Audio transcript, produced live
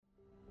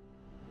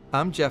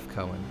I'm Jeff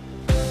Cohen.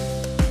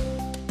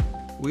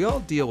 We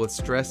all deal with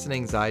stress and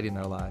anxiety in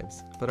our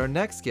lives, but our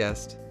next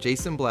guest,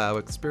 Jason Blau,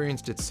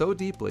 experienced it so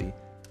deeply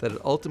that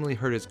it ultimately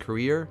hurt his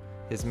career,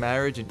 his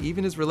marriage, and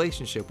even his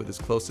relationship with his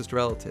closest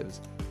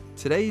relatives.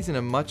 Today he's in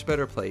a much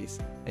better place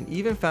and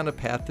even found a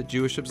path to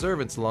Jewish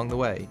observance along the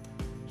way.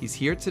 He's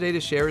here today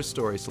to share his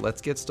story, so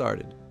let's get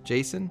started.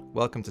 Jason,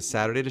 welcome to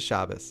Saturday to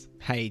Shabbos.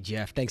 Hey,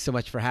 Jeff. Thanks so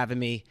much for having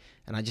me.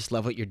 And I just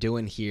love what you're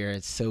doing here.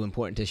 It's so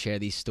important to share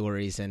these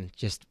stories and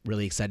just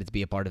really excited to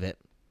be a part of it.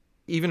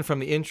 Even from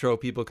the intro,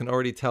 people can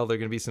already tell there are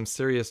going to be some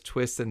serious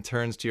twists and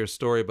turns to your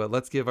story, but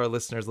let's give our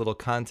listeners a little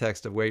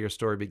context of where your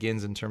story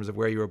begins in terms of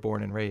where you were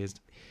born and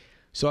raised.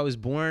 So I was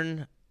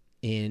born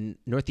in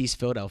Northeast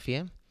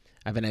Philadelphia.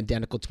 I have an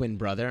identical twin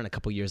brother, and a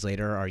couple years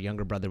later, our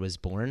younger brother was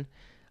born.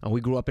 We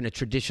grew up in a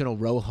traditional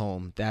row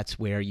home. That's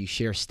where you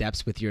share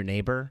steps with your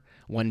neighbor,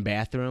 one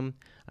bathroom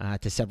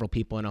to several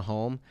people in a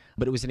home.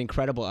 But it was an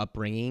incredible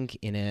upbringing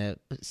in a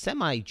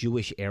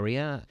semi-Jewish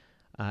area.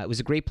 It was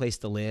a great place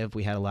to live.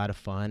 We had a lot of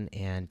fun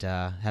and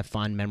have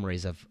fond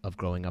memories of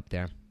growing up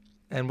there.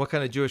 And what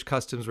kind of Jewish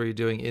customs were you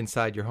doing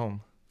inside your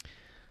home?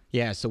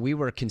 Yeah, so we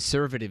were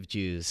conservative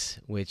Jews,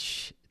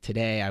 which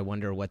today I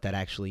wonder what that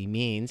actually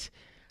means.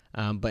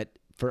 But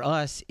for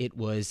us, it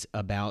was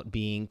about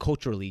being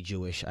culturally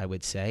Jewish, I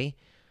would say.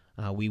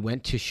 We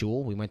went to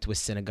shul, we went to a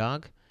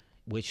synagogue,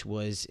 which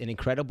was an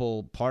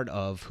incredible part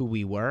of who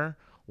we were.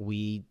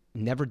 We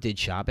never did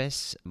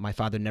Shabbos. My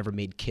father never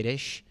made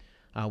Kiddush.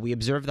 We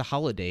observed the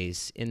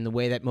holidays in the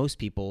way that most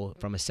people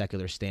from a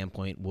secular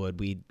standpoint would.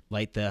 We'd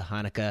light the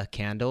Hanukkah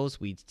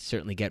candles. We'd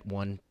certainly get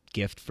one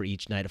gift for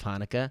each night of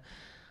Hanukkah.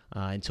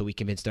 And so we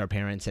convinced our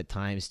parents at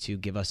times to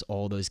give us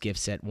all those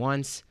gifts at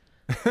once,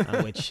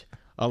 which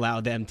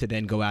allowed them to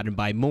then go out and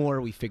buy more.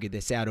 We figured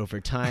this out over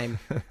time.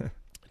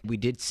 We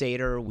did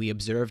Seder. We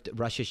observed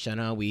Rosh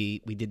Hashanah. We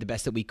did the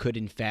best that we could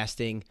in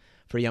fasting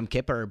for Yom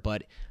Kippur.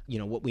 But,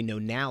 what we know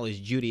now is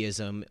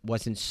Judaism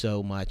wasn't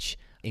so much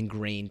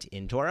ingrained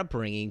into our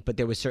upbringing, but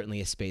there was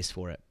certainly a space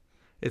for it.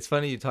 It's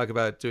funny you talk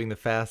about doing the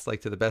fast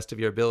like to the best of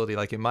your ability.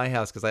 Like in my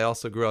house, because I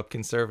also grew up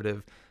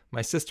conservative,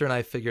 my sister and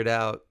I figured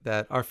out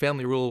that our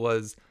family rule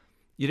was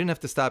you didn't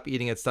have to stop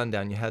eating at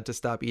sundown. You had to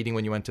stop eating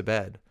when you went to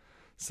bed.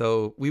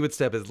 So we would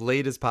stay up as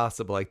late as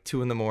possible, like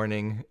 2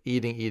 a.m,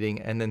 eating,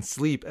 and then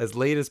sleep as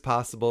late as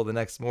possible the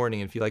next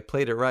morning. And if you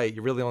played it right,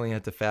 you really only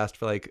had to fast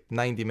for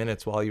 90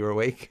 minutes while you were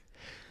awake.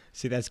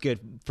 See, that's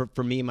good.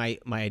 For me, my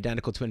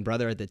identical twin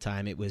brother at the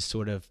time, it was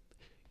sort of,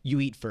 you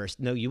eat first.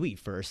 No, you eat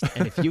first.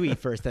 And if you eat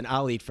first, then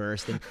I'll eat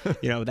first. And,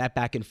 that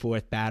back and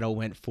forth battle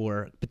went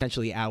for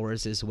potentially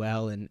hours as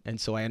well.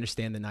 And so I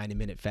understand the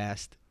 90-minute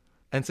fast.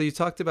 And so you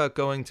talked about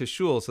going to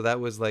shul. So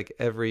that was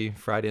every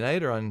Friday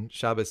night or on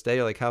Shabbos day,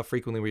 or how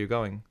frequently were you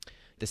going?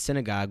 The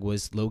synagogue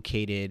was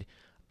located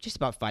just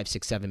about 5,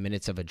 6, 7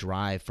 minutes of a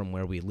drive from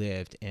where we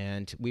lived.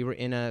 And we were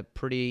in a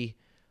pretty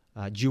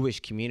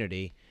Jewish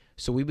community.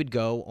 So we would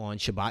go on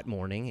Shabbat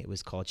morning. It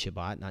was called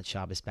Shabbat, not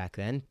Shabbos back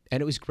then.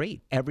 And it was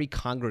great. Every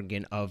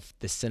congregant of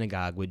the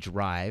synagogue would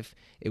drive.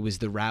 It was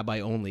the rabbi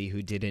only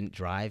who didn't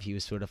drive. He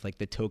was sort of like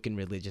the token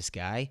religious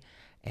guy.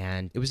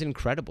 And it was an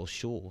incredible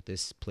shul,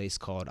 this place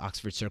called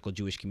Oxford Circle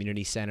Jewish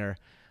Community Center.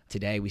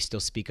 Today, we still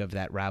speak of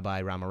that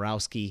Rabbi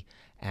Ramorowski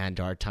and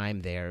our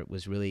time there. It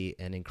was really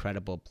an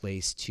incredible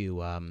place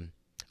to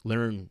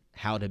learn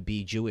how to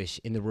be Jewish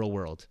in the real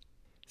world.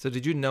 So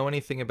did you know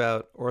anything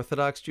about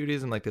Orthodox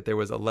Judaism, that there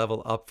was a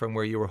level up from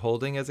where you were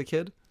holding as a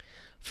kid?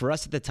 For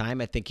us at the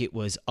time, I think it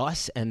was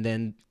us and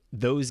then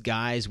those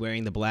guys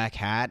wearing the black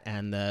hat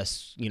and the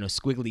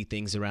squiggly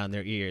things around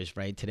their ears,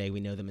 right? Today,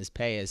 we know them as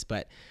payas,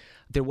 but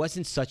there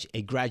wasn't such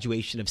a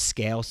graduation of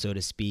scale, so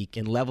to speak,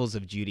 in levels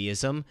of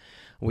Judaism.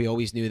 We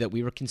always knew that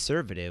we were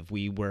conservative.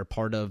 We were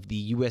part of the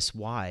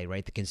USY,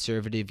 right, the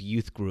conservative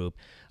youth group.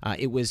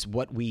 It was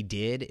what we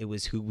did. It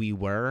was who we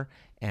were.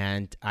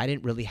 And I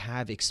didn't really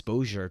have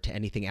exposure to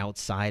anything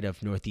outside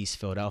of Northeast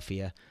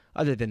Philadelphia,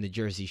 other than the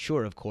Jersey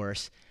Shore, of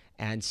course.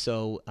 And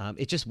so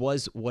it just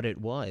was what it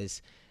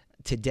was.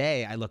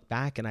 Today, I look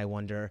back and I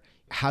wonder,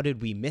 how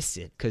did we miss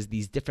it? Because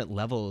these different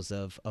levels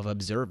of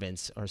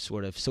observance are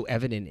sort of so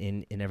evident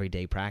in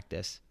everyday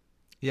practice.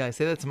 Yeah, I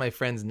say that to my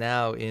friends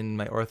now in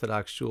my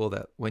Orthodox shul,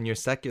 that when you're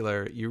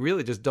secular, you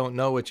really just don't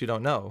know what you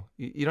don't know.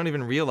 You don't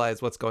even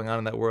realize what's going on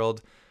in that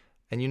world.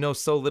 And you know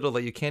so little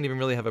that you can't even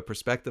really have a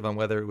perspective on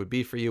whether it would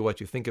be for you, what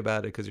you think about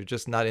it, because you're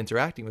just not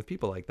interacting with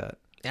people like that.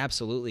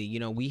 Absolutely.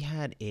 We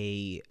had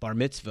a bar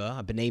mitzvah,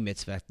 a b'nai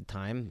mitzvah at the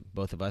time,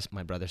 both of us,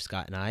 my brother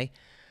Scott and I,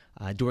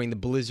 during the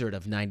blizzard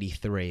of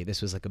 93.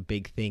 This was a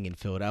big thing in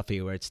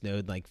Philadelphia where it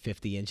snowed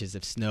 50 inches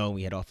of snow.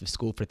 We had off of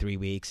school for 3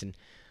 weeks. And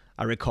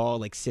I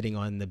recall sitting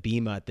on the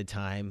bima at the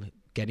time,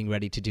 getting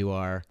ready to do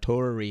our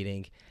Torah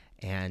reading.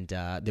 And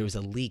there was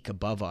a leak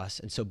above us.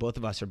 And so both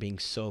of us are being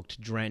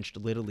soaked, drenched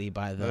literally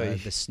by the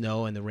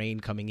snow and the rain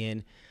coming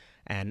in.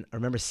 And I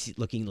remember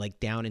looking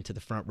down into the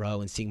front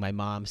row and seeing my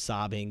mom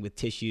sobbing with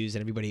tissues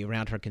and everybody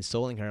around her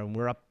consoling her. And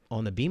we're up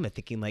on the bima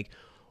thinking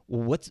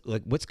well,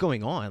 what's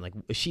going on? Like,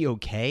 is she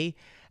okay?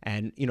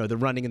 And, the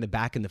running in the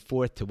back and the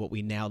forth to what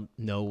we now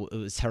know it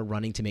was her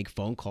running to make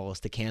phone calls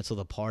to cancel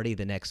the party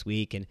the next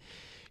week. And,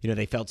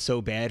 they felt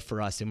so bad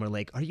for us. And we're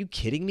like, are you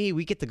kidding me?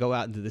 We get to go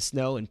out into the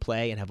snow and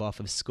play and have off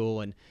of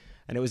school. And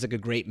it was like a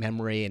great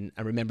memory. And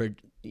I remember,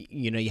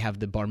 you have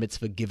the bar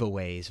mitzvah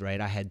giveaways, right?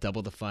 I had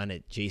double the fun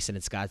at Jason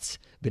and Scott's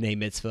B'nai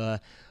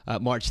Mitzvah,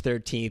 March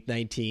 13th,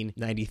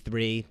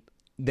 1993.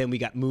 Then we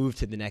got moved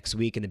to the next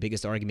week. And the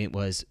biggest argument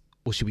was,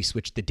 well, should we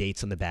switch the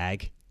dates on the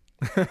bag?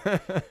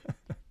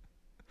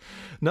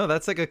 No,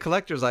 that's like a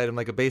collector's item,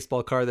 like a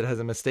baseball card that has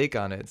a mistake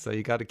on it. So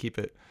you got to keep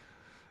it.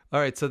 All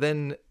right. So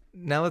then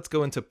now let's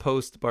go into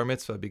post bar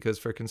mitzvah, because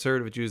for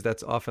conservative Jews,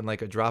 that's often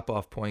like a drop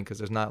off point because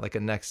there's not like a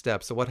next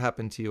step. So what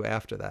happened to you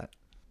after that?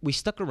 We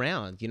stuck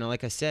around.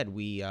 Like I said,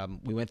 we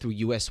went through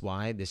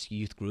USY, this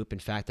youth group. In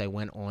fact, I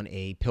went on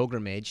a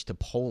pilgrimage to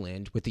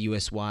Poland with the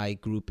USY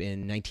group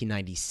in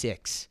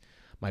 1996.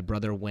 My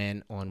brother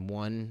went on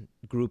one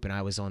group and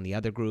I was on the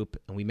other group,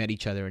 and we met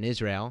each other in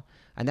Israel.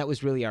 And that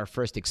was really our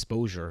first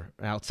exposure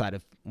outside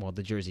of,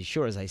 the Jersey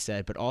Shore, as I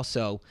said, but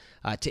also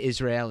to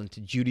Israel and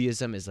to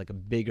Judaism as like a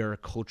bigger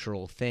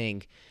cultural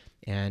thing.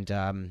 And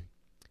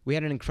we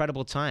had an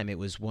incredible time. It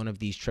was one of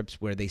these trips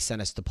where they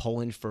sent us to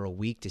Poland for a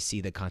week to see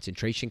the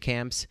concentration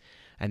camps.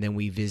 And then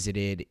we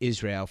visited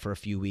Israel for a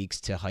few weeks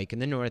to hike in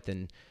the north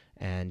and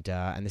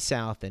the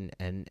south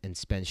and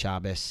spend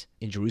Shabbos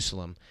in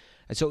Jerusalem.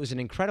 And so it was an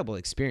incredible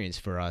experience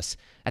for us.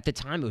 At the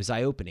time, it was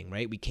eye-opening,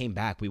 right? We came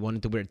back. We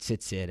wanted to wear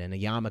tzitzit and a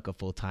yarmulke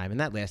full time, and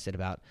that lasted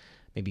about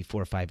maybe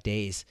 4 or 5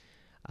 days.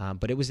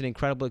 But it was an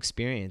incredible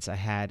experience. I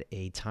had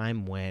a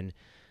time when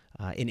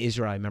in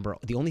Israel, I remember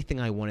the only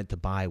thing I wanted to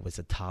buy was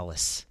a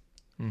tallis.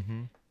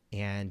 Mm-hmm.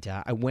 And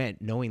I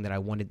went knowing that I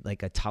wanted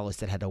like a tallis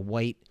that had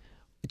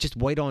just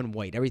white on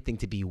white, everything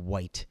to be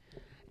white.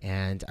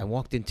 And I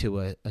walked into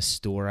a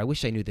store. I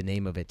wish I knew the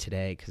name of it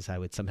today because I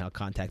would somehow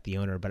contact the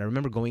owner. But I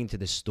remember going into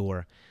the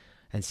store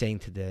and saying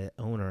to the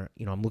owner,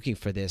 I'm looking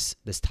for this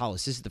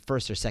tallis. This is the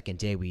first or second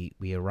day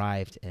we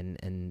arrived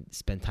and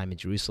spent time in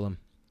Jerusalem.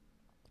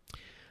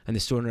 And the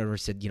store owner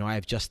said, I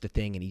have just the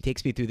thing. And he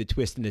takes me through the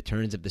twists and the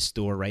turns of the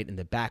store, right in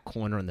the back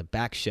corner, on the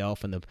back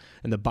shelf, and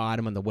the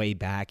bottom on the way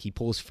back. He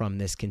pulls from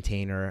this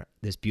container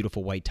this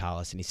beautiful white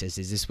tallis, and he says,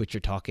 "Is this what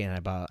you're talking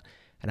about?"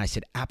 And I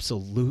said,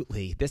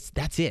 "Absolutely.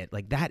 That's it.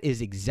 Like, that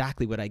is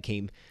exactly what I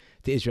came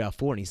to Israel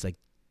for." And he's like,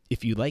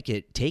 "If you like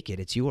it, take it.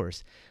 It's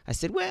yours." I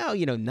said, "Well,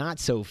 not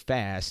so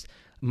fast.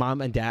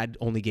 Mom and Dad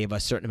only gave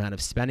us a certain amount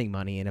of spending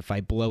money, and if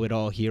I blow it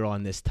all here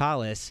on this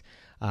tallis,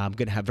 I'm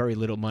going to have very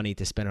little money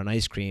to spend on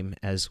ice cream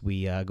as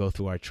we go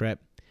through our trip."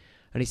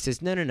 And he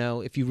says,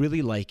 No. If you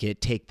really like it,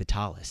 take the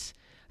tallis."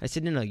 I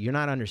said, No, you're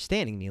not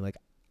understanding me. Like,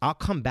 I'll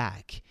come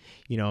back.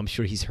 I'm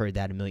sure he's heard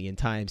that a million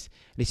times.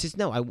 And he says,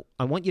 "No,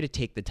 I want you to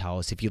take the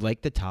tallis. If you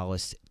like the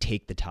tallis,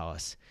 take the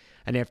tallis."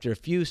 And after a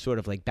few sort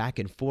of like back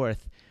and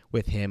forth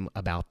with him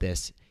about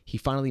this, he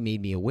finally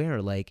made me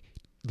aware, like,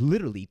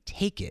 literally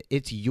take it.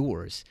 It's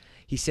yours.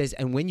 He says,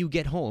 "And when you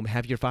get home,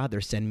 have your father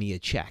send me a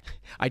check."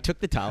 I took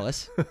the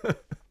tallis.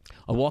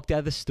 I walked out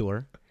of the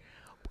store.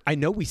 I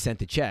know we sent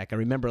the check. I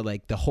remember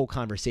like the whole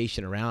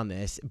conversation around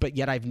this, but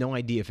yet I have no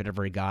idea if it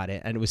ever got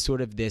it. And it was sort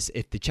of this,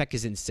 if the check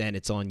isn't sent,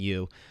 it's on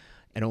you.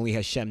 And only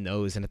Hashem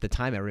knows. And at the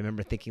time I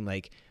remember thinking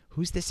like,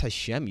 who's this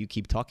Hashem you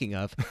keep talking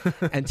of?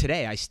 And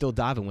today I still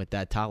daven with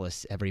that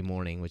tallis every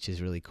morning, which is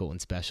really cool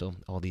and special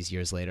all these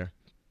years later.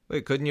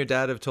 Wait, couldn't your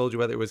dad have told you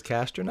whether it was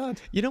cashed or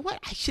not? You know what?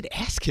 I should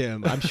ask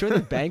him. I'm sure the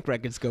bank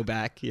records go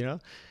back,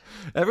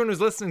 Everyone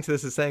who's listening to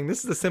this is saying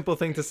this is a simple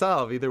thing to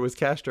solve. Either it was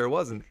cashed or it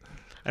wasn't.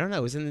 I don't know.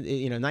 It was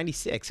in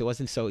 96. It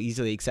wasn't so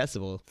easily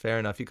accessible. Fair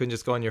enough. You couldn't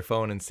just go on your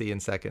phone and see in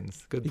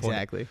seconds. Good point.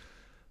 Exactly.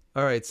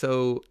 All right.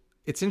 So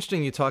it's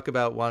interesting you talk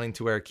about wanting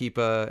to wear a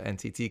kippah and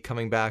tzitzit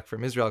coming back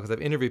from Israel, because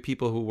I've interviewed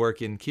people who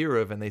work in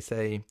Kiruv, and they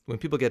say when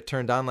people get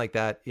turned on like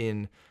that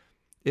in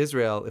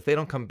Israel, if they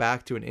don't come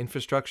back to an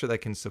infrastructure that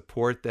can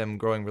support them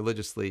growing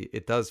religiously,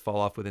 it does fall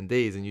off within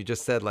days. And you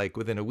just said like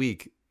within a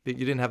week that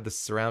you didn't have the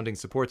surrounding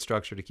support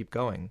structure to keep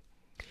going.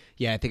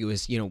 Yeah, I think it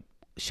was,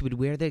 should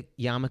we wear the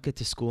yarmulke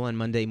to school on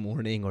Monday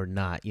morning or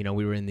not?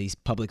 We were in these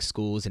public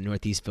schools in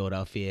Northeast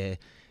Philadelphia.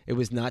 It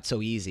was not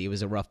so easy. It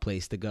was a rough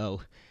place to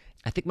go.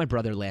 I think my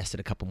brother lasted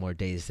a couple more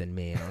days than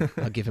me.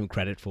 I'll give him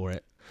credit for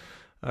it.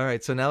 All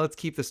right, so now let's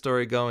keep the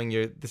story going.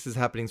 This is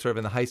happening sort of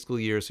in the high school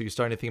years, so you're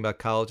starting to think about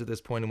college at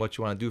this point and what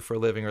you want to do for a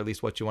living, or at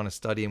least what you want to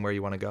study and where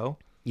you want to go?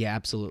 Yeah,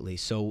 absolutely.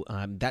 So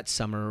that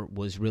summer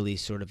was really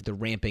sort of the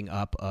ramping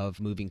up of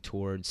moving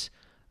towards,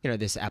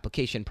 this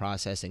application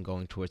process and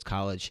going towards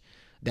college.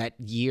 That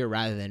year,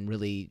 rather than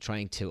really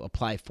trying to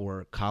apply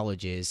for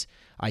colleges,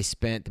 I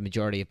spent the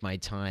majority of my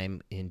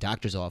time in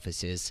doctor's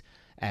offices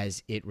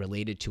as it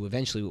related to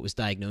eventually what was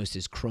diagnosed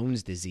as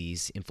Crohn's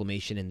disease,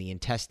 inflammation in the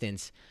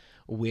intestines,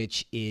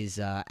 which is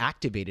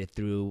activated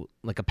through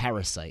like a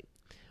parasite,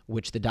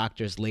 which the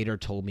doctors later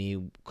told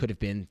me could have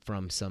been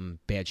from some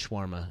bad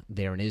shawarma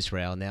there in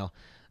Israel. Now,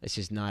 This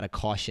is not a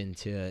caution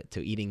to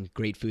eating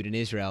great food in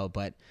Israel,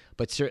 but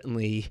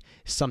certainly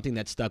something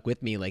that stuck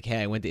with me. Like, hey,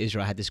 I went to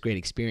Israel, I had this great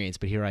experience,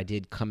 but here I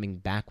did coming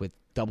back with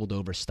doubled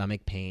over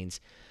stomach pains.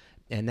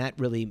 And that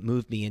really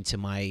moved me into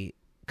my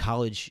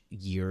college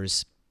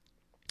years.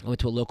 I went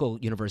to a local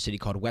university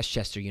called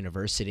Westchester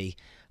University,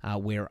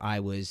 where I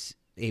was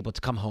able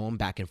to come home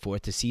back and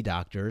forth to see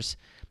doctors.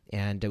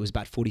 And it was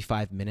about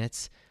 45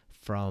 minutes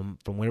from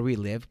where we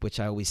lived, which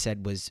I always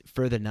said was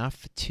further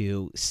enough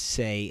to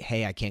say,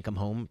 hey, I can't come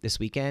home this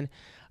weekend,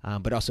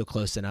 but also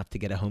close enough to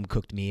get a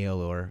home-cooked meal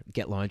or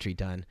get laundry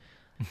done.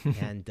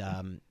 And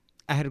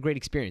I had a great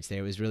experience there.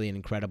 It was really an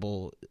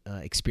incredible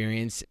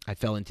experience. I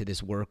fell into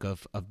this work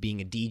of being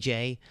a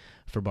DJ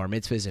for bar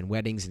mitzvahs and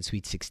weddings and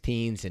sweet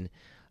 16s,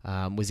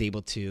 and was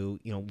able to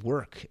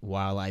work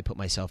while I put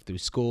myself through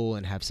school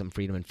and have some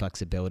freedom and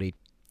flexibility.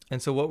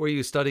 And so what were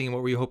you studying and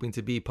what were you hoping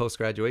to be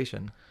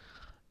post-graduation?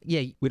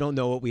 Yeah, we don't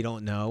know what we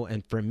don't know.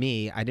 And for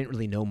me, I didn't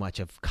really know much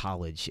of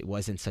college. It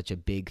wasn't such a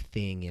big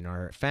thing in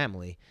our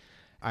family.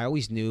 I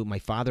always knew my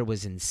father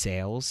was in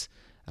sales,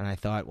 and I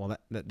thought, well,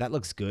 that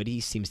looks good. He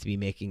seems to be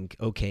making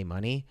okay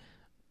money.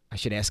 I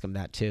should ask him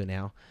that too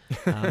now.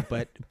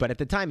 But at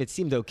the time, it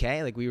seemed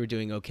okay. Like we were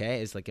doing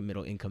okay as like a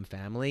middle-income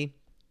family.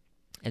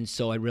 And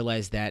so I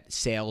realized that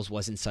sales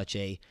wasn't such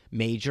a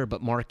major,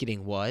 but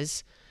marketing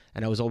was.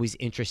 And I was always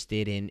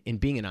interested in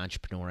being an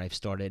entrepreneur. I've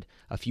started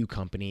a few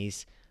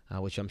companies,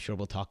 which I'm sure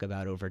we'll talk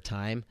about over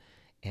time.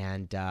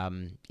 And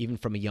even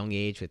from a young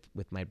age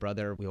with my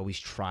brother, we always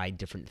tried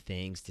different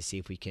things to see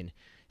if we can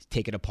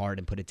take it apart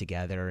and put it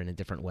together in a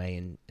different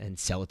way and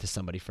sell it to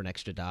somebody for an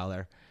extra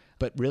dollar.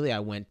 But really, I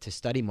went to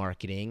study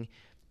marketing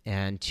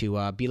and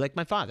to be like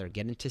my father,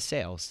 get into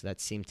sales. That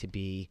seemed to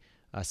be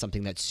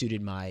something that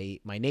suited my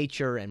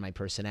nature and my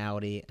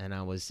personality, and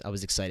I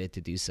was excited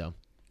to do so.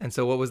 And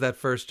so what was that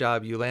first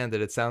job you landed?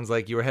 It sounds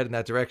like you were heading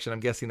that direction. I'm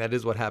guessing that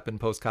is what happened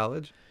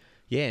post-college?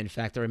 Yeah, in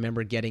fact, I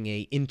remember getting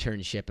a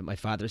internship at my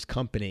father's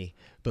company,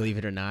 believe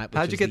it or not.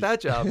 How'd you get that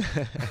job?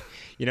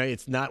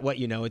 It's not what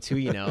you know, it's who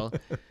you know.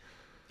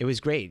 It was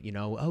great,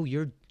 oh,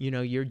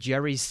 you're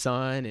Jerry's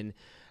son,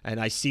 and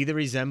I see the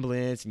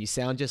resemblance, and you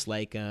sound just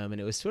like him. And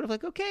it was sort of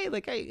like, okay,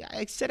 like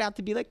I set out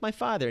to be like my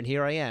father, and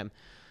here I am.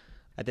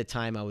 At the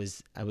time, I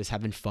was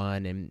having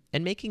fun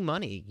and making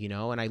money,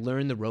 and I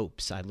learned the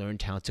ropes. I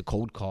learned how to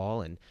cold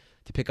call and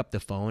to pick up the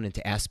phone and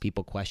to ask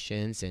people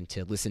questions and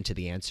to listen to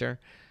the answer,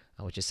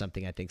 which is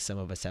something I think some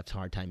of us have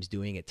hard times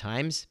doing at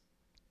times.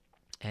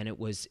 And it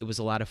was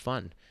a lot of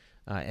fun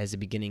as a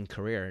beginning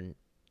career.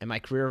 And my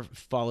career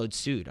followed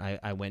suit.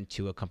 I went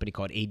to a company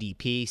called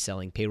ADP,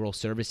 selling payroll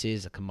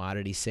services, a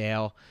commodity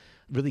sale,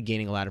 really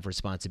gaining a lot of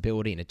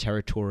responsibility in a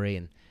territory.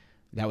 And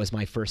that was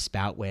my first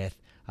spout with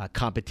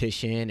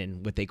competition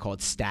and what they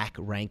called stack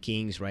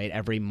rankings, right?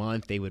 Every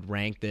month they would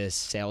rank the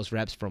sales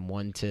reps from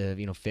 1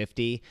 to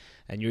 50,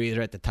 and you're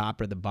either at the top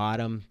or the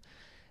bottom.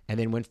 And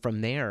then went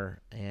from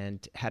there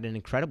and had an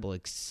incredible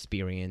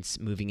experience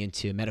moving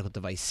into medical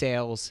device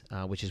sales,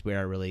 which is where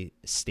I really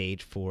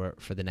stayed for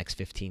the next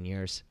 15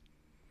 years.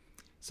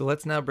 So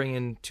let's now bring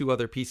in two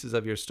other pieces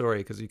of your story,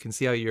 because you can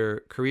see how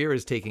your career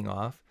is taking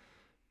off.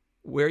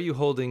 Where are you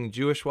holding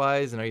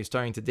Jewish-wise, and are you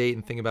starting to date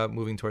and think about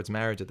moving towards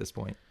marriage at this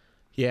point?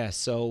 Yeah,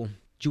 so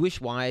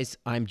Jewish-wise,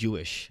 I'm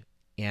Jewish,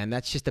 and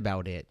that's just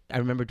about it. I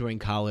remember during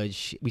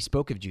college, we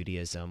spoke of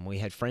Judaism. I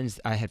had friends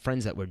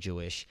that were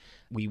Jewish.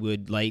 We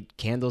would light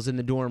candles in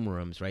the dorm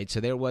rooms, right? So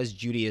there was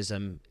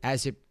Judaism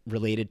as it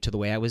related to the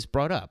way I was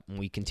brought up, and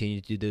we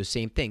continued to do those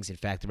same things. In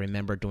fact, I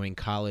remember during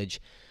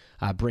college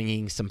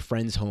bringing some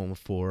friends home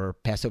for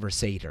Passover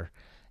Seder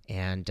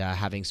and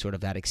having sort of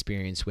that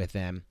experience with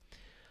them.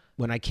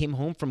 When I came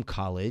home from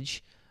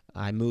college,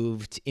 I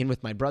moved in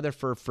with my brother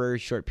for a very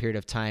short period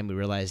of time. We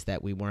realized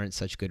that we weren't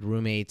such good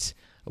roommates.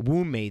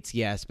 Wombmates,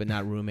 yes, but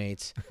not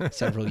roommates.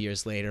 Several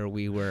years later,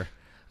 we were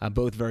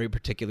both very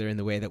particular in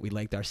the way that we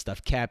liked our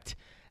stuff kept,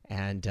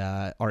 and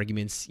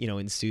arguments,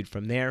 ensued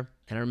from there.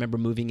 And I remember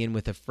moving in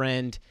with a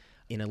friend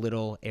in a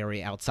little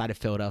area outside of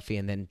Philadelphia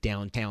and then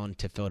downtown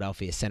to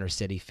Philadelphia, Center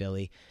City,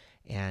 Philly,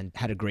 and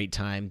had a great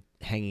time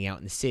hanging out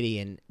in the city.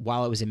 And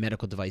while I was in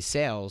medical device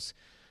sales,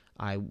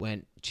 I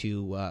went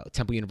to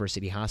Temple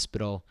University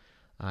Hospital.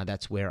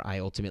 That's where I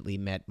ultimately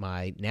met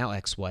my now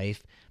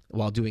ex-wife.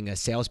 While doing a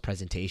sales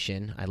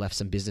presentation, I left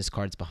some business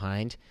cards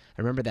behind.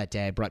 I remember that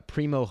day I brought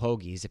Primo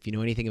hoagies. If you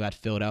know anything about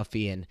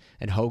Philadelphia,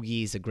 and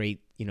hoagies, a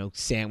great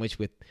sandwich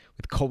with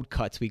cold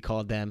cuts, we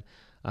called them.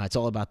 It's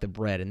all about the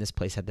bread, and this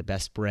place had the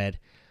best bread.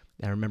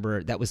 I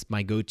remember that was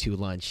my go-to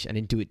lunch. I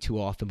didn't do it too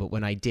often, but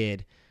when I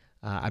did,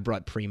 I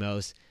brought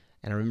Primos.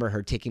 And I remember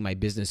her taking my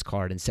business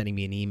card and sending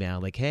me an email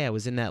like, hey, I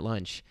was in that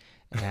lunch.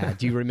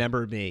 Do you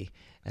remember me?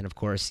 And of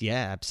course,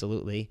 yeah,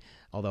 absolutely.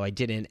 Although I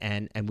didn't.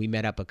 And we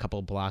met up a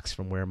couple blocks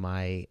from where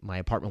my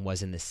apartment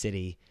was in the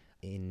city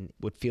in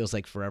what feels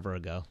like forever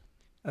ago.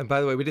 And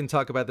by the way, we didn't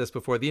talk about this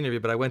before the interview,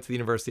 but I went to the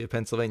University of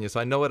Pennsylvania, so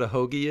I know what a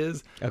hoagie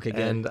is. Okay,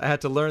 good. And I had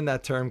to learn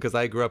that term because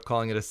I grew up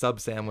calling it a sub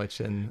sandwich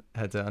and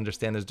had to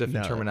understand there's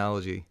different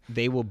terminology.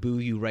 They will boo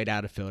you right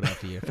out of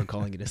Philadelphia for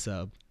calling it a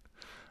sub.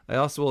 I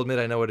also will admit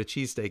I know what a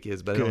cheesesteak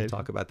is, but I don't Good.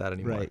 talk about that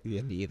anymore. Right.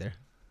 Yeah, me either.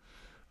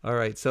 All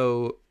right.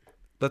 So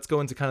let's go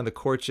into kind of the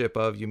courtship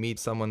of you meet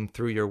someone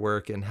through your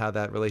work and how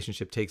that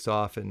relationship takes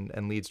off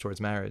and leads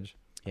towards marriage.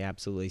 Yeah,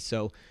 absolutely.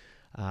 So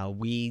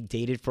we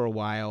dated for a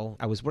while.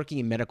 I was working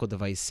in medical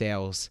device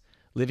sales,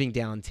 living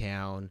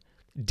downtown,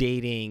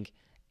 dating,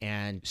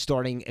 and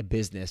starting a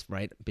business,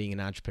 right? Being an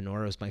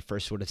entrepreneur was my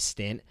first sort of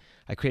stint.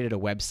 I created a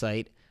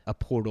website, a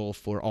portal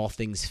for all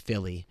things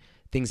Philly,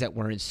 things that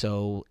weren't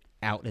so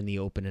out in the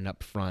open and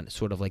up front,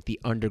 sort of like the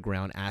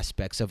underground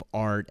aspects of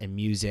art and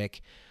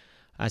music.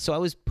 So I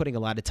was putting a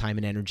lot of time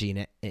and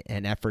energy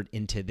and effort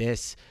into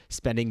this,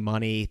 spending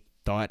money,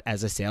 thought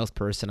as a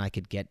salesperson I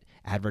could get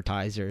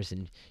advertisers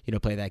and,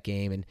 play that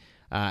game, and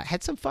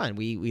had some fun.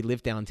 We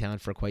lived downtown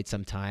for quite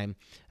some time.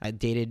 I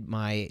dated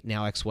my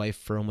now ex-wife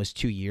for almost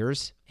 2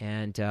 years,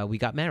 and we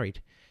got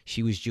married.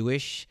 She was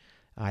Jewish.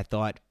 I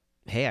thought,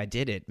 hey, I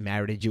did it.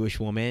 Married a Jewish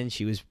woman.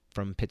 She was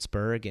from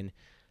Pittsburgh, and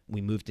we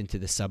moved into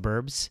the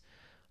suburbs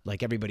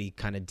like everybody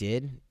kind of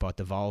did, bought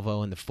the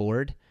Volvo and the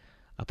Ford,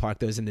 parked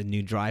those in the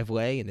new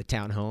driveway in the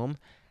townhome,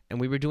 and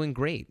we were doing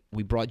great.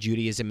 We brought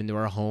Judaism into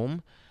our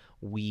home.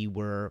 We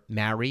were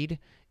married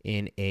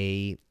in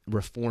a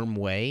reform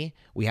way.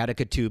 We had a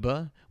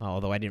ketubah,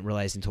 although I didn't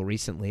realize until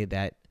recently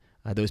that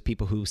those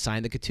people who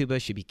signed the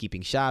ketubah should be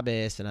keeping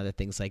Shabbos and other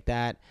things like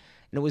that.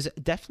 And it was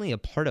definitely a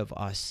part of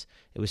us.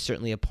 It was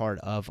certainly a part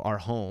of our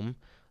home.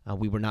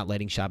 We were not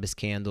lighting Shabbos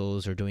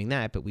candles or doing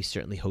that, but we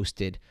certainly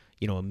hosted,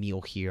 a meal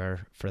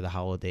here for the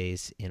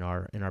holidays in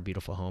our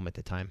beautiful home at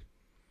the time.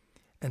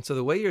 And so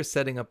the way you're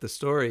setting up the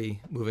story,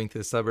 moving to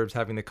the suburbs,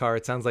 having the car,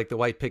 it sounds like the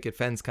white picket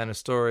fence kind of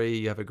story.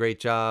 You have a great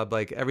job.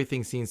 Like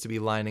everything seems to be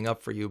lining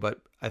up for you.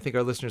 But I think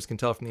our listeners can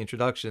tell from the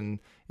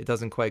introduction, it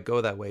doesn't quite go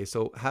that way.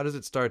 So how does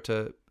it start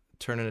to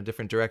turn in a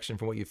different direction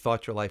from what you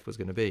thought your life was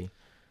going to be?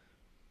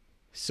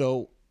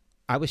 So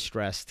I was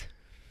stressed.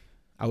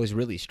 I was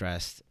really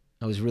stressed.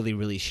 I was really,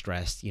 really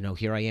stressed.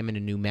 Here I am in a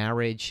new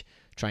marriage,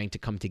 trying to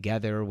come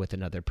together with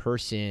another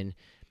person.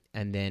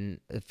 And then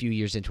a few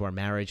years into our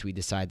marriage, we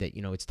decided that,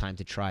 it's time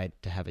to try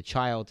to have a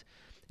child.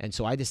 And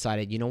so I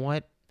decided,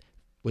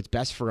 what's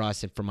best for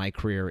us and for my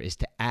career is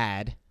to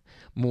add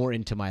more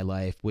into my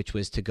life, which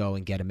was to go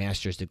and get a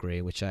master's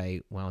degree, which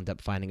I wound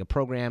up finding a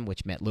program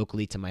which met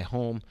locally to my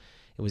home.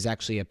 It was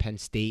actually a Penn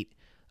State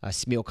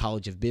Smeal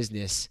College of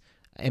Business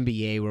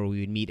MBA where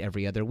we would meet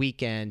every other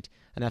weekend.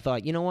 And I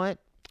thought, what?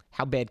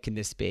 How bad can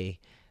this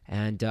be?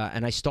 And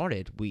I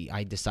started.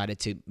 I decided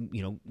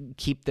to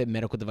keep the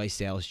medical device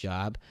sales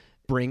job,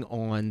 bring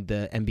on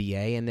the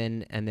MBA,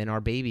 and then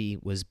our baby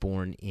was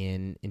born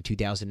in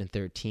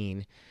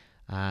 2013,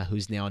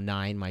 who's now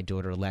 9, my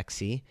daughter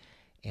Lexi,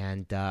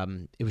 and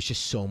it was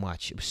just so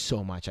much. It was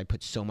so much. I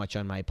put so much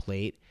on my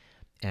plate,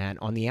 and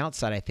on the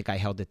outside I think I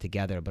held it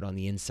together, but on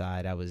the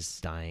inside I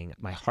was dying.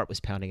 My heart was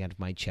pounding out of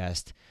my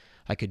chest.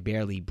 I could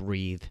barely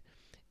breathe,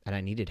 and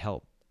I needed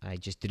help. I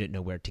just didn't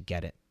know where to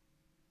get it.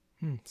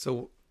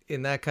 So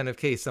in that kind of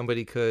case,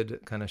 somebody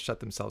could kind of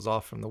shut themselves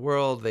off from the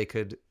world. They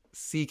could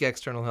seek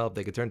external help.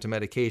 They could turn to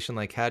medication.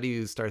 Like, how do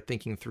you start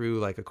thinking through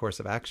like a course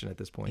of action at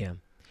this point? Yeah.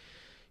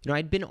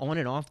 I'd been on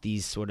and off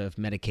these sort of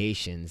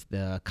medications,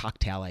 the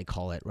cocktail, I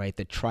call it, right?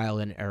 The trial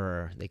and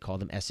error. They call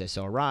them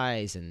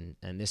SSRIs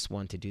and this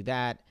one to do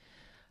that.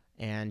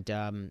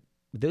 And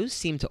those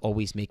seem to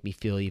always make me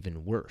feel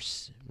even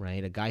worse,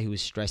 right? A guy who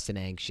is stressed and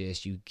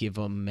anxious, you give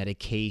him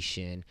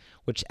medication,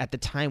 which at the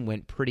time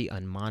went pretty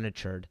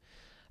unmonitored.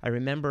 I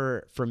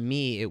remember for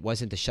me, it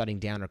wasn't the shutting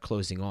down or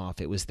closing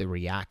off. It was the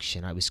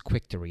reaction. I was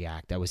quick to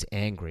react. I was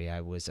angry.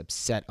 I was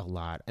upset a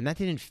lot. And that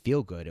didn't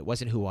feel good. It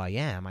wasn't who I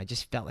am. I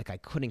just felt like I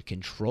couldn't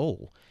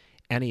control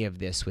any of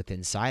this within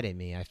inside of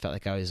me. I felt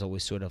like I was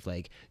always sort of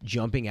like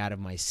jumping out of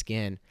my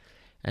skin.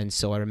 And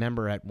so I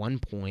remember at one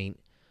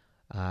point,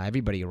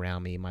 everybody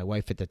around me, my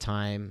wife at the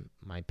time,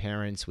 my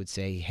parents would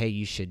say, hey,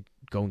 you should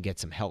go and get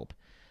some help.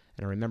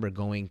 And I remember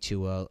going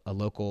to a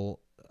local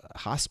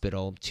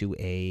hospital to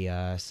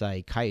a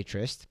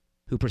psychiatrist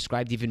who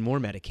prescribed even more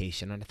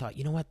medication. And I thought,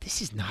 what?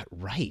 This is not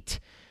right.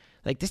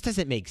 Like, this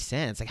doesn't make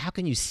sense. Like, how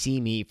can you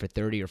see me for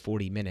 30 or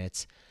 40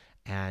 minutes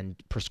and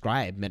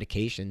prescribe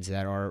medications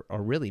that are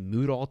really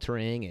mood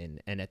altering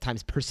and at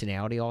times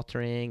personality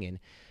altering and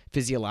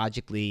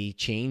physiologically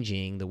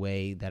changing the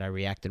way that I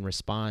react and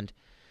respond?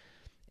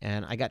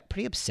 And I got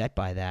pretty upset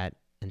by that.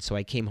 And so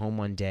I came home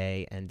one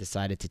day and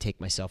decided to take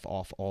myself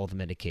off all the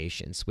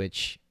medications,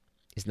 which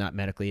is not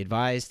medically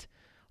advised.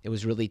 It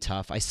was really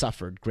tough. I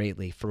suffered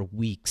greatly for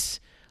weeks.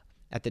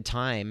 At the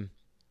time,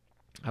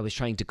 I was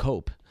trying to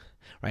cope,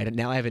 right? And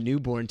now I have a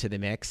newborn to the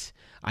mix.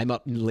 I'm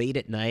up late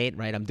at night,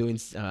 right?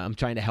 I'm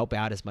trying to help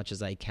out as much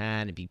as I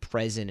can and be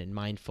present and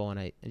mindful. And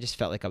I just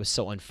felt like I was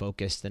so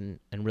unfocused and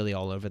really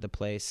all over the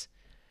place.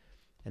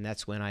 And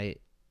that's when I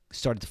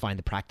started to find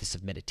the practice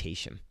of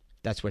meditation.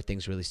 That's where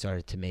things really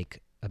started to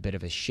make a bit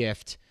of a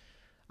shift.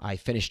 I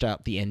finished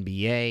up the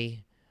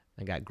NBA.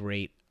 I got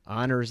great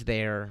honors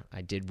there.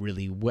 I did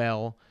really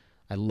well.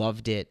 I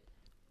loved it.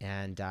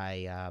 And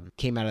I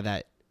came out of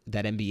that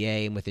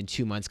MBA and within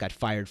 2 months got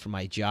fired from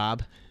my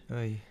job.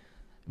 Oy.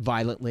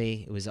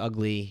 violently. It was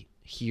ugly.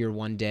 Here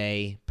one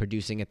day,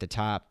 producing at the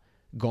top,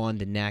 gone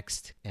the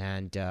next.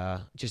 And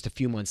just a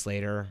few months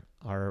later,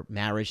 our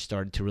marriage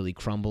started to really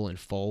crumble and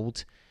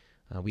fold.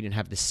 We didn't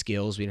have the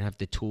skills. We didn't have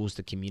the tools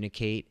to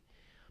communicate.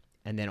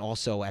 And then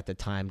also at the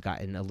time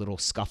got in a little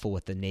scuffle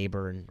with the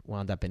neighbor and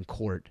wound up in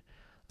court.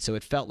 So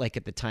it felt like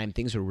at the time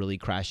things were really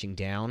crashing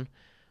down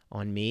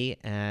on me.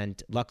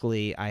 And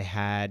luckily I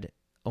had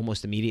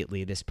almost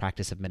immediately this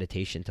practice of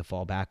meditation to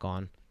fall back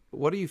on.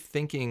 What are you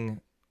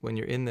thinking when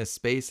you're in this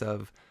space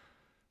of,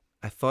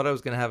 I thought I was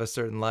going to have a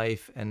certain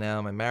life, and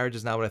now my marriage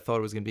is not what I thought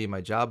it was going to be.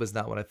 My job is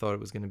not what I thought it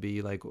was going to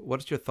be. Like,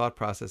 what's your thought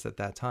process at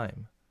that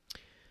time?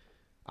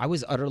 I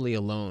was utterly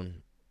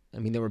alone. I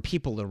mean, there were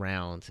people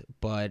around,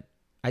 but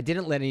I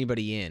didn't let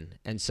anybody in.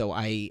 And so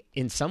I,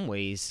 in some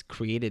ways,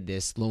 created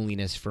this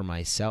loneliness for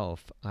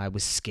myself. I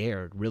was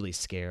scared, really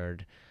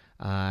scared.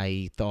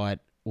 I thought,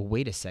 well,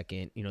 wait a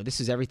second, this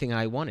is everything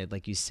I wanted.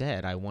 Like you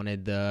said, I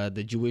wanted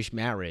the Jewish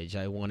marriage.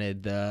 I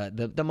wanted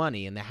the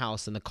money and the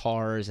house and the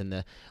cars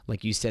and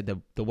like you said,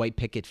 the white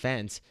picket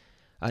fence.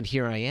 And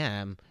here I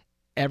am,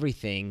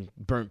 everything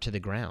burnt to the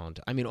ground.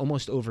 I mean,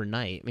 almost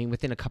overnight. I mean,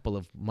 within a couple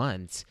of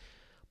months,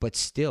 but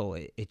still,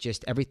 it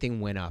just,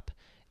 everything went up.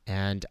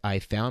 And I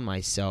found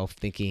myself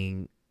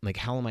thinking, like,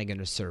 how am I going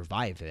to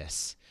survive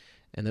this?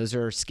 And those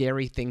are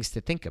scary things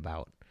to think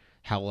about.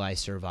 How will I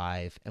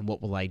survive, and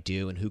what will I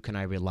do, and who can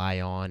I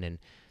rely on?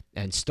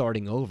 And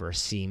starting over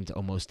seemed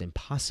almost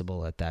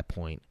impossible at that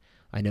point.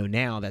 I know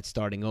now that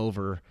starting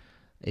over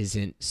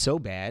isn't so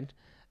bad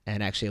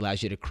and actually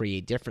allows you to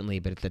create differently,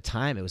 but at the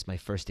time it was my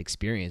first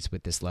experience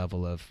with this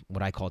level of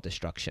what I call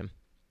destruction.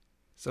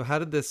 So how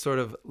did this sort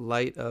of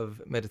light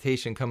of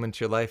meditation come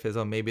into your life as,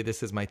 oh, maybe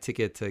this is my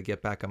ticket to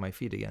get back on my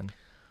feet again?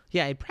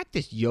 Yeah, I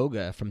practiced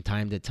yoga from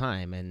time to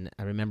time, and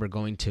I remember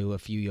going to a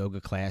few yoga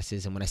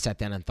classes, and when I sat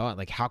down and thought,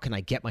 like, how can I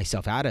get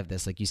myself out of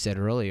this, like you said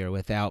earlier,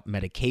 without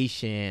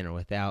medication or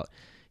without,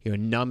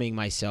 numbing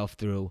myself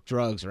through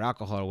drugs or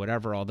alcohol or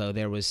whatever, although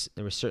there was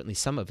certainly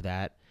some of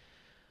that,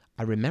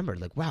 I remembered,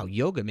 like, wow,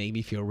 yoga made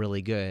me feel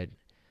really good.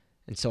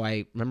 And so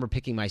I remember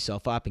picking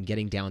myself up and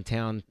getting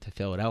downtown to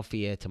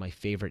Philadelphia to my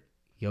favorite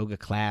yoga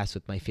class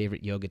with my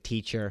favorite yoga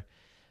teacher,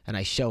 and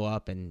I show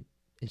up and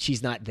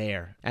she's not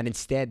there. And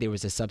instead, there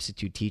was a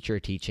substitute teacher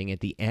teaching. At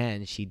the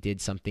end, she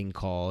did something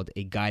called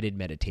a guided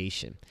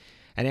meditation.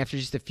 And after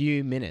just a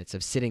few minutes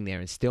of sitting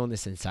there in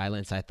stillness and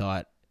silence, I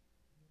thought,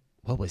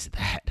 what was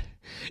that?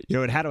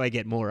 And how do I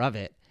get more of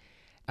it?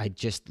 I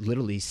just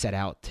literally set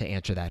out to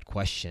answer that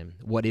question.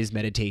 What is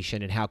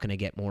meditation, and how can I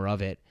get more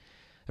of it?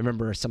 I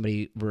remember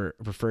somebody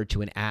referred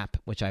to an app,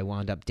 which I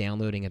wound up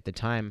downloading at the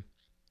time,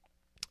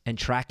 and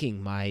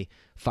tracking my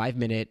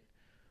 5-minute,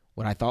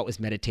 what I thought was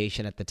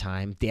meditation at the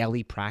time,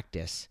 daily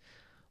practice,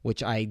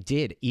 which I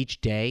did each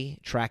day,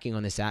 tracking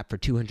on this app for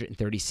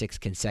 236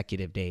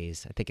 consecutive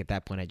days. I think at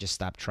that point I just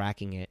stopped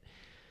tracking it.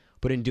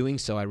 But in doing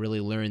so, I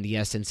really learned the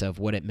essence of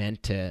what it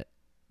meant to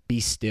be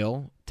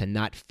still, to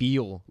not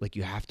feel like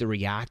you have to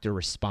react or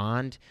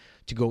respond,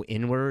 to go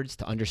inwards,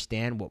 to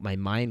understand what my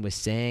mind was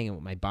saying and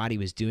what my body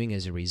was doing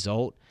as a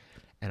result.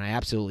 And I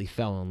absolutely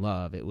fell in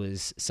love. It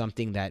was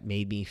something that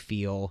made me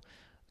feel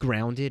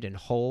grounded and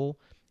whole.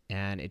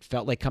 And it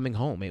felt like coming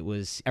home. It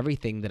was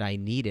everything that I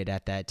needed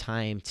at that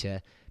time to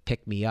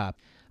pick me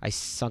up. I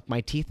sunk my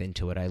teeth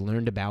into it. I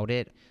learned about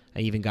it. I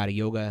even got a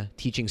yoga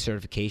teaching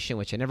certification,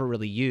 which I never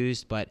really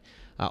used, but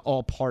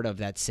all part of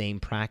that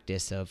same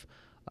practice of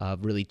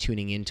really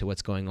tuning into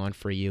what's going on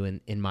for you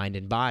in mind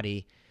and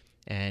body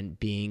and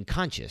being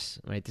conscious,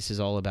 right? This is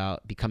all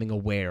about becoming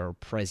aware or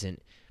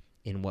present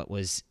in what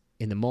was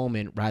in the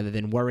moment rather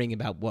than worrying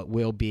about what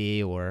will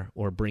be or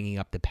bringing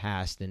up the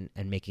past and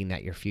making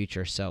that your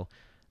future. So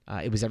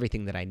it was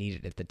everything that I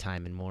needed at the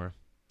time and more.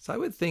 So I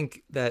would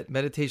think that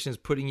meditation is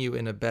putting you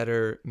in a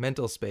better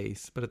mental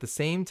space, but at the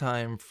same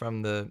time,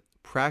 from the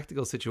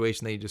practical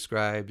situation that you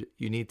described,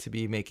 you need to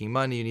be making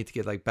money, you need to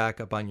get back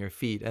up on your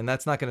feet, and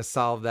that's not going to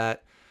solve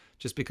that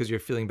just because you're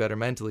feeling better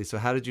mentally. So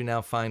how did you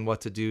now find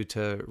what to do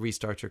to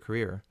restart your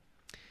career?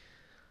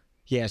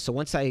 Yeah, so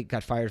once I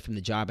got fired from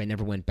the job, I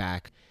never went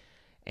back,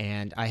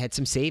 and I had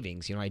some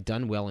savings. I'd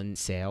done well in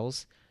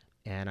sales.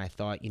 And I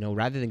thought,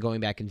 rather than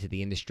going back into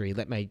the industry,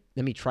 let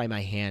me try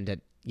my hand at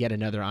yet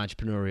another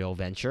entrepreneurial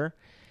venture.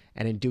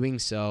 And in doing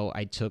so,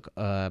 I took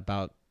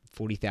about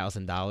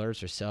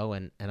 $40,000 or so,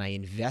 and I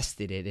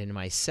invested it in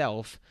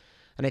myself.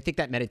 And I think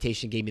that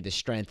meditation gave me the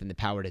strength and the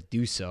power to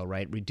do so,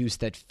 right? Reduce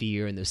that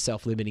fear and those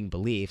self-limiting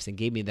beliefs, and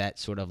gave me that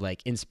sort of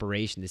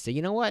inspiration to say,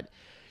 you know what?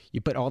 You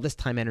put all this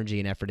time, energy,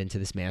 and effort into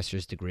this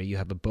master's degree. You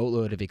have a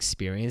boatload of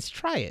experience.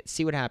 Try it.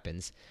 See what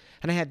happens.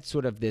 And I had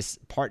sort of this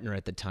partner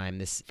at the time,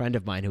 this friend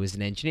of mine who was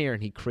an engineer,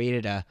 and he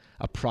created a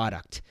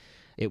product.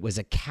 It was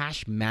a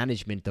cash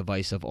management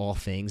device of all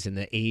things in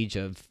the age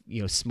of,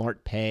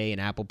 Smart Pay and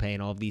Apple Pay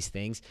and all of these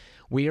things.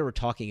 We were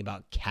talking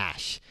about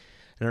cash.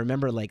 And I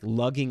remember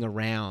lugging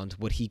around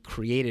what he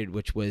created,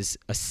 which was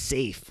a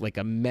safe, like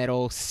a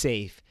metal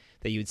safe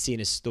that you would see in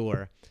a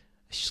store,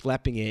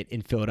 schlepping it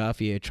in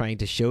Philadelphia, trying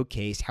to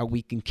showcase how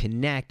we can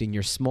connect in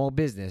your small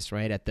business,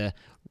 right, at the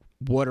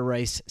water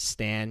ice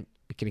stand.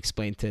 I can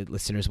explain to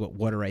listeners what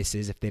water ice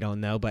is if they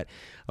don't know,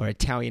 or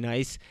Italian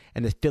ice,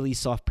 and the Philly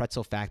Soft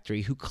Pretzel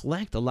Factory, who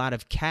collect a lot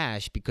of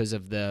cash because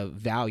of the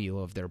value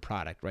of their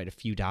product, right? A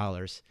few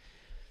dollars.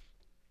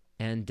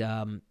 And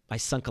I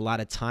sunk a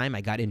lot of time.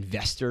 I got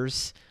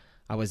investors.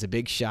 I was a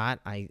big shot.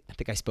 I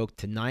think I spoke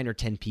to 9 or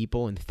 10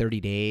 people in 30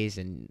 days,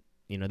 and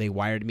they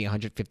wired me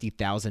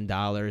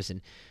 $150,000,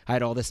 and I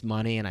had all this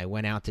money, and I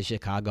went out to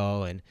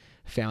Chicago and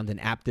found an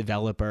app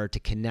developer to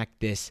connect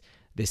this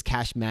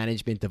cash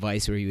management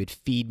device where you would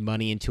feed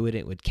money into it.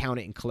 It would count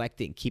it and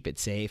collect it and keep it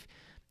safe.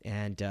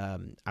 And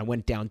I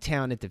went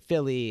downtown into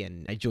Philly,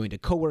 and I joined a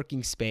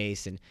co-working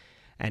space.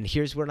 And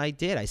here's what I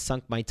did. I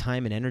sunk my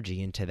time and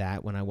energy into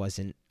that when I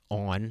wasn't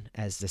on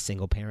as the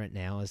single parent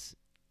now as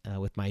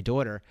with my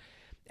daughter,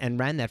 and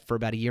ran that for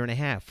about a year and a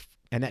half.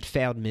 And that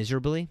failed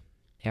miserably.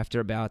 After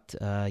about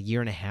a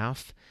year and a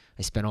half,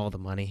 I spent all the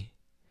money.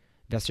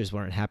 Investors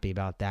weren't happy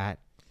about that.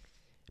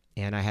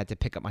 And I had to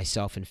pick up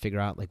myself and figure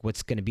out, like,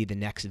 what's going to be the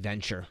next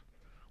venture?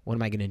 What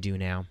am I going to do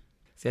now?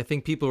 See, I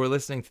think people who were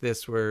listening to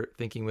this were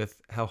thinking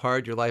with how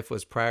hard your life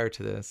was prior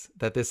to this,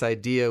 that this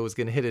idea was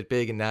going to hit it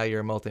big, and now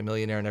you're a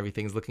multimillionaire and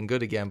everything's looking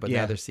good again. But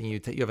now they're seeing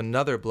you have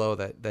another blow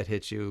that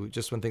hits you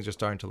just when things are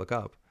starting to look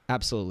up.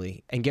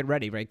 Absolutely. And get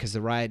ready, right? Because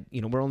the ride,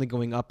 we're only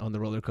going up on the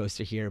roller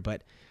coaster here.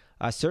 But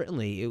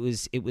certainly it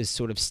was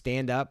sort of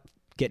stand up,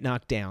 get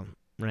knocked down,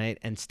 right?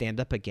 And stand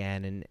up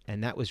again.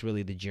 And that was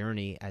really the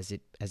journey as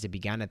it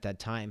began at that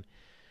time.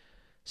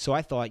 So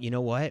I thought, you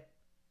know what?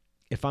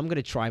 If I'm going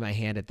to try my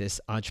hand at this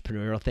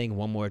entrepreneurial thing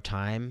one more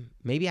time,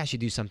 maybe I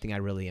should do something I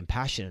really am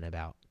passionate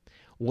about.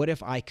 What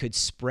if I could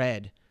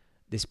spread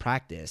this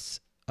practice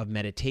of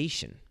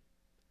meditation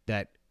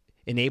that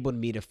enabled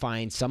me to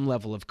find some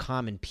level of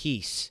calm and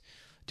peace,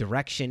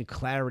 direction,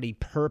 clarity,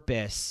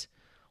 purpose?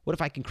 What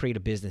if I can create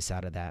a business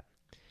out of that?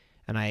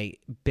 And I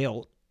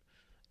built,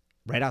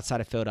 right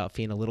outside of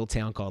Philadelphia, in a little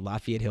town called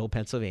Lafayette Hill,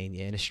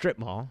 Pennsylvania, in a strip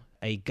mall,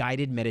 a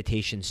guided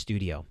meditation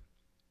studio.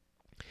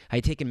 I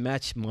had taken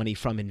much money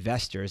from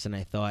investors, and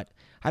I thought,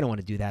 I don't want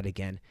to do that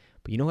again.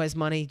 But you know who has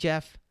money,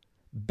 Jeff?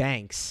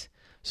 Banks.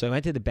 So I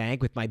went to the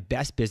bank with my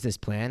best business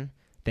plan.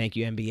 Thank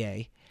you,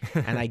 MBA.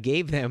 And I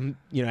gave them,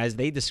 as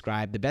they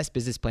described, the best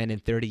business plan in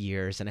 30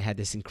 years. And I had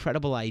this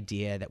incredible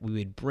idea that we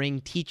would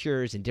bring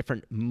teachers and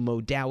different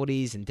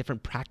modalities and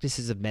different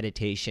practices of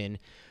meditation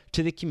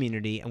to the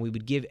community, and we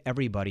would give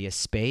everybody a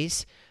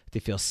space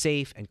to feel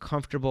safe and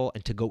comfortable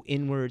and to go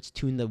inwards,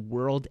 tune the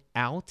world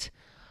out.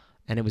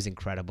 And it was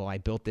incredible. I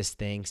built this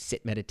thing,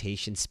 sit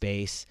meditation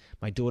space.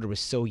 My daughter was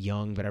so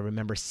young, but I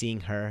remember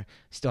seeing her.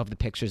 Still have the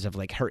pictures of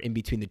like her in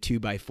between the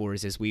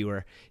 2x4s as we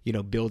were,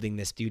 building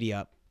this studio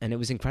up. And it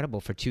was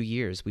incredible. For 2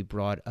 years, we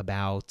brought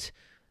about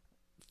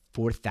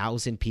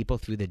 4,000 people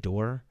through the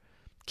door,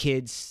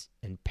 kids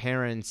and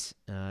parents,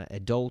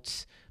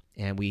 adults.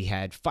 And we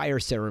had fire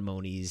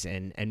ceremonies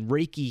and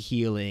Reiki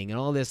healing and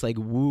all this like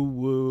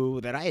woo-woo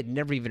that I had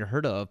never even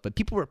heard of. But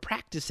people were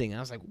practicing. And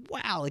I was like,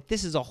 wow, like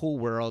this is a whole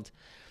world.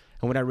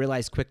 And what I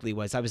realized quickly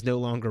was I was no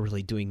longer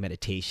really doing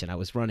meditation. I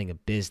was running a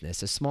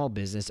business, a small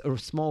business, or a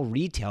small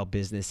retail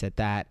business at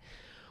that,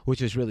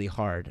 which was really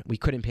hard. We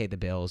couldn't pay the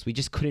bills. We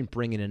just couldn't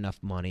bring in enough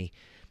money.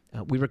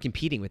 We were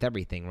competing with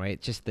everything, right?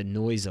 Just the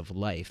noise of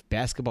life.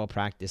 Basketball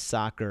practice,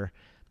 soccer,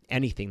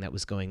 anything that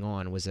was going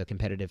on was a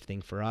competitive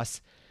thing for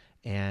us.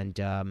 And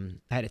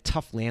I had a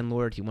tough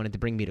landlord. He wanted to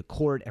bring me to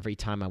court every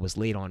time I was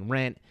late on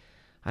rent.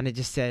 And I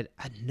just said,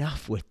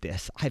 enough with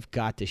this. I've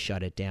got to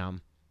shut it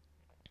down.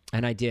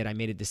 And I did. I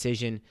made a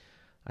decision.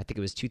 I think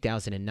it was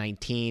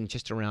 2019,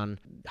 just around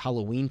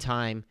Halloween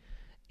time.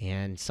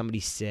 And somebody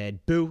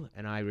said, boo.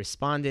 And I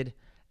responded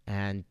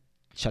and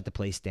shut the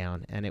place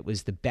down. And it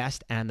was the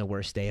best and the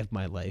worst day of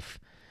my life.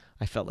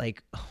 I felt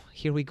like, oh,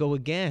 here we go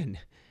again.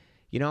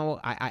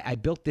 I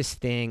built this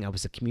thing. I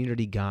was a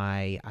community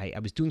guy. I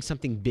was doing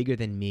something bigger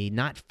than me,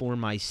 not for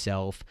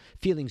myself,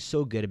 feeling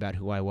so good about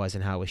who I was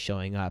and how I was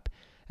showing up.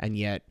 And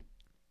yet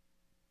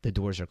the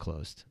doors are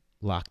closed,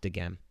 locked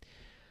again.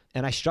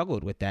 And I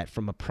struggled with that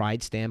from a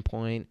pride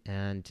standpoint.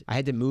 And I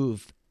had to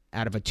move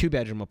out of a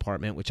 2-bedroom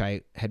apartment, which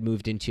I had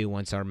moved into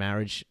once our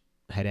marriage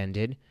had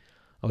ended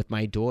with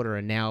my daughter.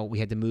 And now we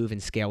had to move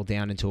and scale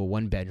down into a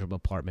 1-bedroom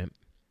apartment.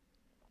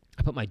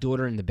 I put my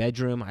daughter in the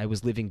bedroom. I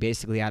was living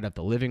basically out of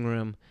the living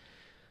room.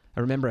 I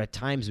remember at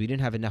times we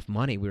didn't have enough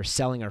money. We were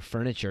selling our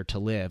furniture to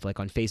live,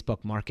 like on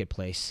Facebook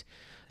Marketplace.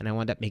 And I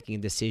wound up making a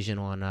decision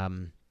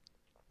on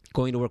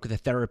going to work with a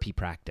therapy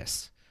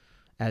practice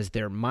as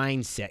their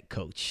mindset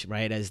coach,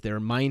 right? As their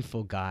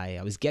mindful guy.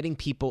 I was getting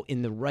people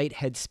in the right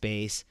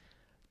headspace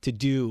to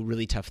do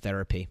really tough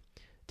therapy,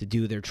 to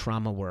do their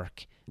trauma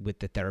work with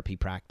the therapy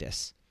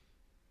practice.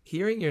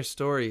 Hearing your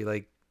story,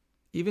 like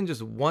even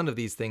just one of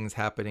these things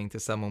happening to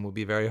someone will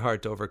be very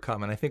hard to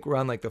overcome. And I think we're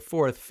on like the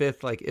 4th,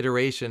 5th like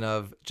iteration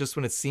of just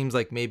when it seems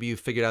like maybe you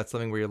figured out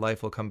something where your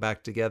life will come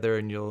back together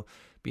and you'll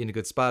be in a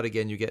good spot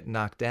again, you get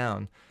knocked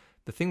down.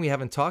 The thing we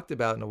haven't talked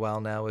about in a while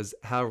now is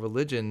how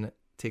religion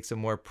takes a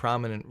more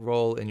prominent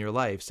role in your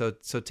life. So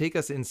take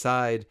us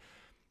inside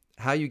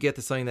how you get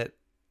to something that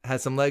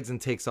has some legs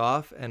and takes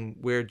off, and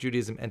where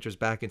Judaism enters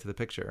back into the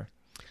picture.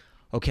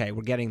 Okay,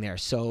 we're getting there.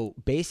 So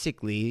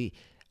basically,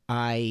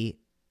 I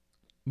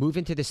move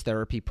into this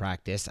therapy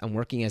practice. I'm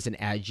working as an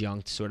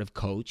adjunct sort of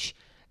coach.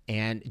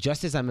 And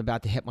just as I'm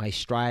about to hit my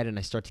stride and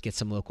I start to get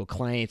some local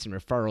clients and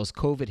referrals,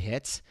 COVID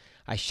hits.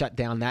 I shut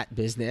down that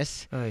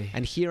business. Aye.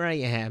 And here I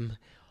am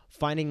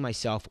finding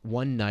myself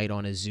one night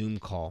on a Zoom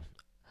call.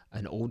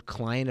 An old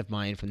client of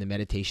mine from the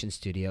meditation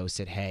studio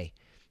said, hey,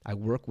 I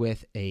work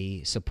with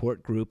a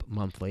support group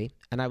monthly,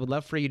 and I would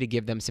love for you to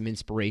give them some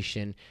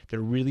inspiration. They're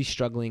really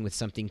struggling with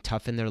something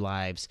tough in their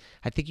lives.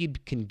 I think you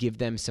can give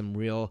them some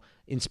real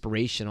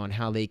inspiration on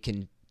how they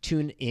can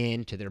tune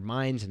in to their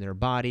minds and their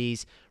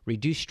bodies,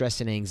 reduce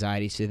stress and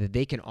anxiety so that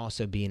they can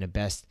also be in the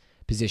best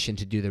position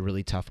to do the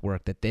really tough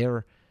work that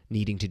they're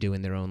needing to do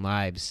in their own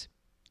lives.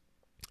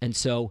 And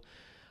so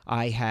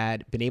I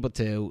had been able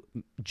to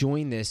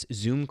join this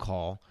Zoom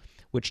call,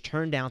 which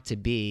turned out to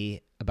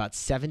be about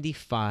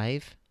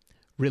 75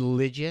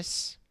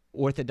 religious,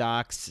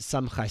 Orthodox,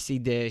 some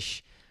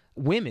Hasidish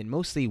women,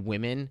 mostly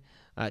women,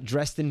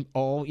 dressed in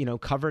all,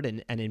 covered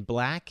and in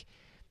black.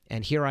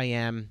 And here I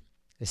am,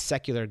 a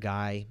secular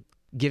guy,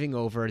 giving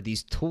over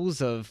these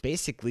tools of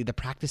basically the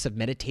practice of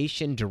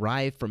meditation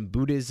derived from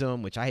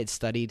Buddhism, which I had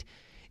studied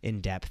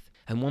in depth.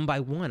 And one by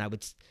one, I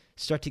would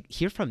start to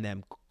hear from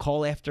them,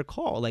 call after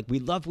call. Like, we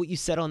love what you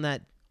said on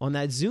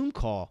that Zoom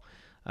call.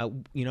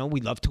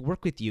 We'd love to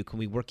work with you. Can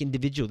we work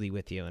individually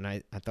with you? And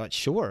I thought,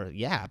 sure,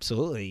 yeah,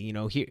 absolutely.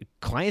 Here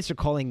clients are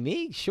calling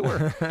me,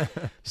 sure.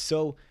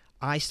 So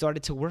I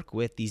started to work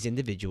with these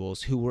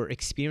individuals who were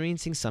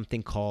experiencing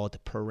something called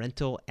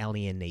parental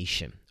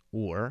alienation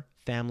or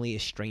family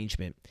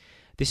estrangement.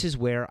 This is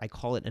where I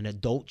call it an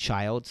adult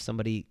child,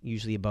 somebody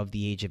usually above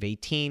the age of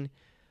 18,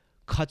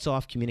 cuts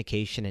off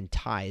communication and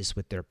ties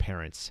with their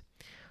parents.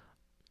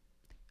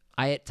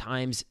 I at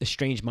times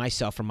estranged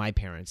myself from my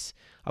parents.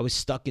 I was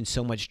stuck in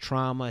so much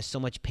trauma, so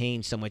much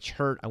pain, so much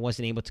hurt. I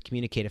wasn't able to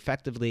communicate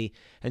effectively.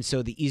 And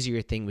so the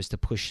easier thing was to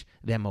push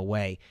them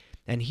away.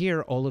 And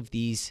here, all of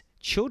these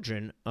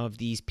children of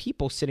these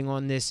people sitting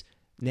on this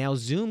now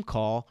Zoom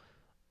call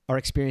are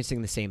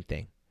experiencing the same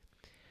thing.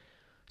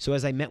 So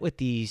as I met with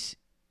these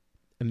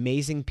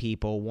amazing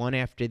people, one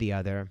after the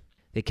other,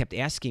 they kept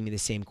asking me the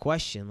same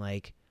question,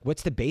 like,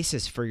 what's the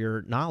basis for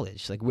your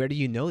knowledge? Like, where do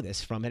you know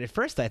this from? And at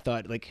first I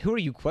thought, like, who are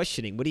you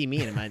questioning? What do you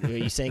mean? Are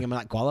you saying I'm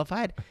not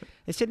qualified?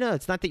 I said, no,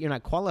 it's not that you're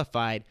not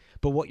qualified,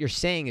 but what you're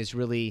saying is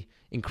really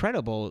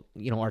incredible.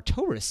 Our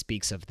Torah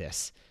speaks of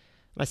this.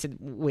 And I said,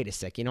 wait a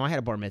sec. I had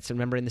a bar mitzvah,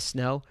 remember, in the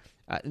snow?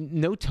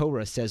 No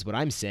Torah says what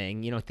I'm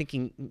saying.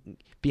 Thinking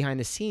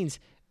behind the scenes,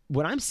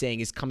 what I'm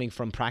saying is coming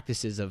from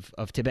practices of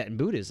Tibetan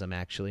Buddhism,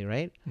 actually,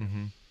 right?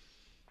 Mm-hmm.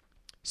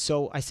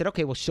 So I said,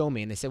 okay, well, show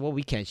me. And they said, well,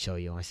 we can't show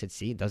you. I said,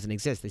 see, it doesn't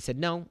exist. They said,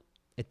 no,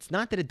 it's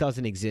not that it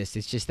doesn't exist.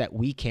 It's just that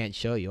we can't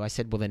show you. I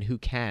said, well, then who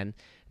can? And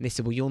they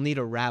said, well, you'll need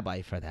a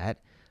rabbi for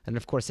that. And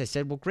of course I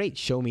said, well, great,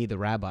 show me the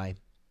rabbi.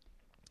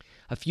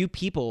 A few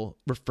people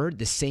referred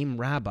the same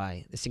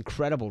rabbi, this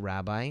incredible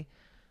rabbi,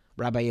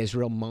 Rabbi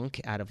Israel Monk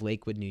out of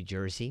Lakewood, New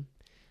Jersey.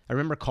 I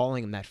remember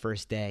calling him that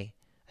first day.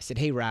 I said,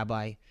 hey,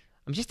 Rabbi,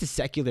 I'm just a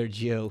secular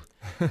Jew.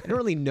 I don't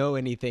really know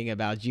anything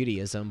about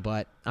Judaism,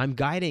 but I'm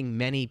guiding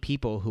many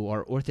people who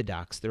are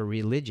Orthodox, they're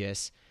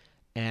religious,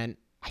 and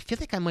I feel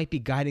like I might be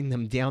guiding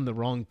them down the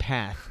wrong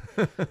path.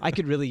 I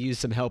could really use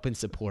some help and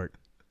support.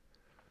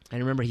 I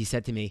remember he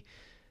said to me,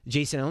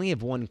 Jason, I only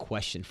have one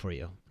question for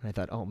you. And I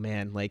thought, oh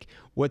man, like,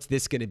 what's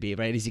this going to be,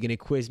 right? Is he going to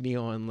quiz me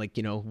on, like,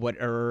 what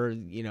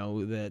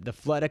the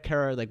flood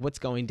occurred, like, what's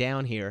going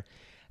down here?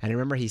 And I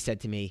remember he said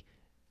to me,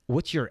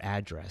 what's your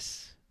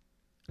address?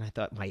 And I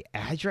thought, my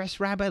address,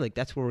 Rabbi? Like,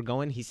 that's where we're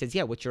going? He says,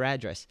 yeah, what's your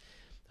address?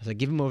 I was like,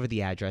 give him over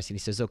the address. And he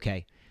says,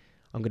 okay,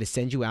 I'm going to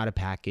send you out a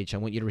package. I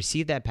want you to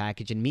receive that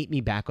package and meet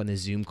me back on the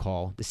Zoom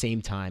call the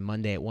same time,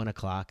 Monday at 1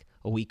 o'clock,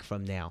 a week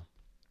from now.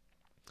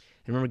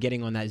 I remember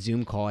getting on that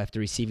Zoom call after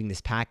receiving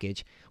this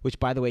package, which,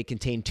 by the way,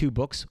 contained 2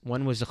 books.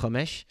 One was the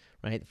Chumash,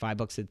 right, 5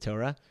 books of the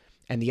Torah,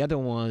 and the other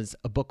was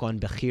a book on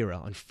Bechira,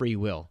 on free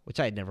will, which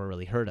I had never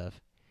really heard of.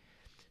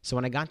 So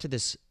when I got to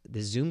this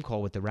Zoom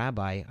call with the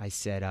rabbi, I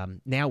said,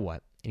 now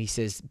what? And he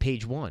says,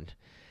 page 1.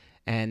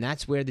 And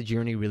that's where the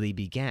journey really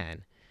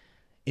began.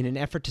 In an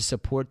effort to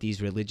support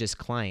these religious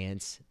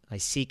clients, I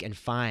seek and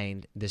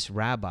find this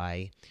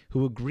rabbi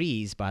who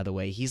agrees, by the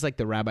way, he's like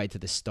the rabbi to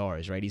the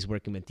stars, right? He's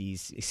working with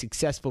these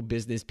successful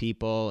business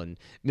people and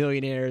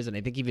millionaires and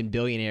I think even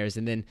billionaires.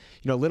 And then,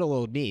 little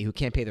old me who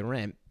can't pay the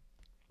rent.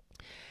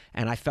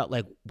 And I felt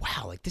like,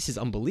 wow, like this is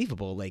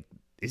unbelievable. Like,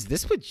 is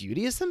this what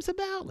Judaism's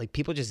about? Like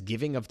people just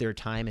giving of their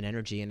time and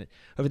energy. And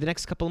over the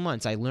next couple of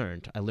months, I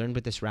learned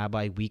with this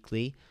rabbi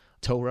weekly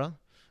Torah,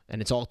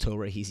 and it's all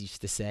Torah, he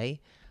used to say.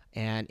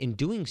 And in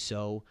doing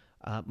so,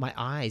 my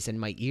eyes and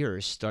my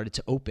ears started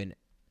to open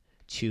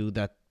to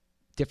the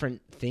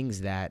different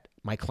things that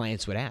my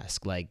clients would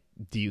ask, like,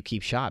 do you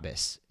keep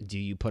Shabbos? Do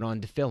you put on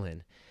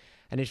tefillin?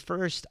 And at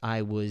first,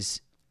 I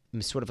was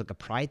sort of like a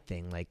pride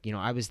thing. Like,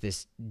 I was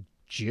this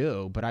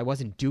Jew, but I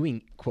wasn't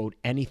doing, quote,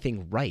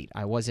 anything right.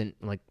 I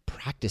wasn't, like,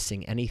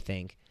 practicing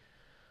anything.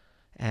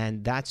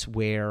 And that's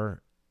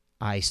where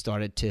I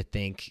started to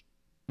think,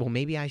 well,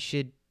 maybe I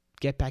should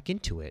get back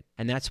into it.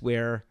 And that's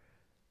where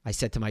I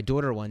said to my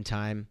daughter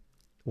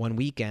one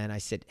weekend, I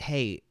said,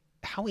 hey,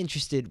 how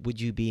interested would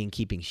you be in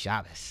keeping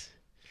Shabbos?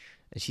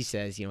 And she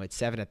says, at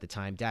 7 at the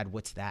time, Dad,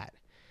 what's that?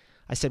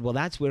 I said, well,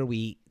 that's where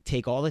we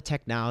take all the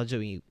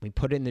technology, we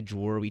put it in the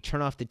drawer, we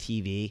turn off the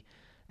TV,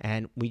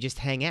 and we just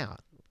hang out,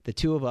 the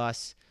two of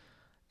us.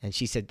 And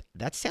she said,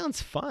 that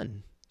sounds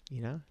fun,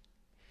 Now,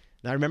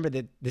 I remember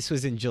that this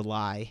was in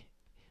July,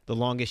 the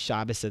longest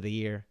Shabbos of the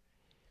year.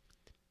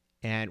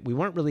 And we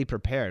weren't really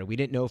prepared. We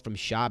didn't know from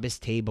Shabbos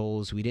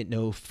tables. We didn't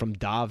know from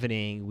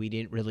davening. We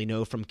didn't really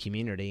know from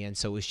community. And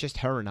so it was just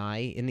her and I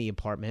in the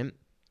apartment.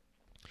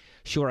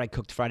 Sure, I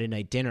cooked Friday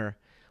night dinner.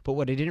 But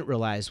what I didn't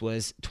realize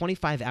was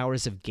 25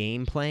 hours of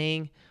game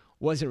playing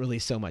wasn't really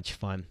so much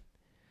fun.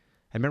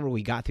 I remember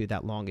we got through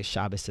that longest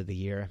Shabbos of the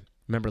year. I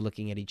remember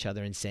looking at each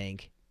other and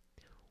saying,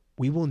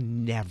 we will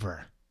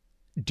never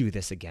do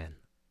this again.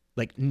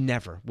 Like,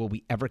 never will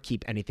we ever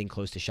keep anything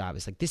close to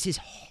Shabbos. Like, this is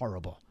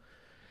horrible.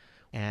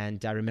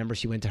 And I remember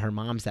she went to her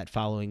mom's that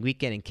following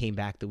weekend and came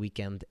back the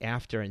weekend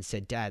after and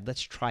said, Dad,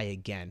 let's try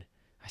again.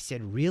 I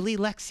said, really,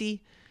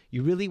 Lexi?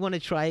 You really want to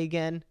try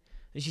again?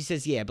 And she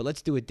says, yeah, but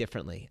let's do it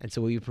differently. And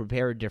so we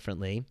prepared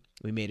differently.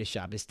 We made a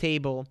Shabbos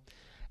table.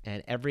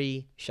 And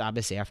every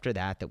Shabbos after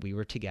that we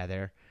were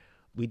together,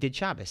 we did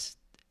Shabbos.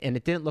 And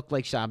it didn't look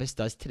like Shabbos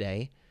does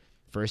today.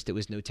 First, it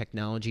was no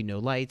technology, no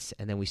lights.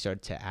 And then we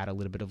started to add a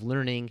little bit of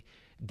learning,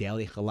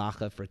 daily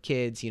halacha for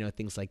kids,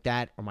 things like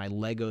that. Or my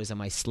Legos and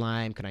my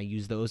slime, can I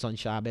use those on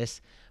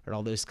Shabbos? Or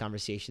all those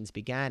conversations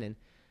began.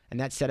 And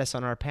that set us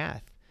on our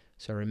path.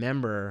 So I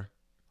remember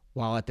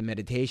while at the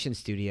meditation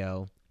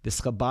studio, this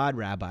Chabad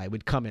rabbi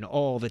would come in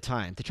all the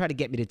time to try to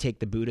get me to take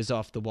the Buddhas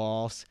off the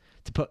walls,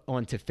 to put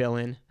on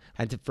tefillin,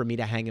 and for me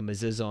to hang a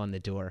mezuzah on the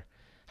door.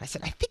 I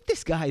said, I think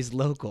this guy is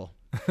local.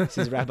 This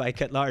is Rabbi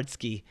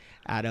Kotlarsky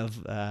out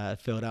of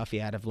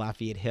Philadelphia, out of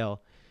Lafayette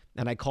Hill.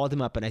 And I called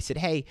him up and I said,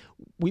 hey,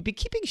 we've been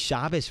keeping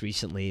Shabbos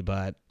recently,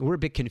 but we're a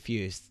bit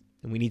confused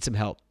and we need some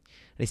help.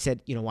 And he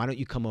said, why don't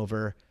you come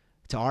over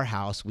to our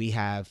house? We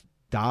have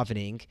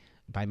davening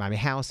by my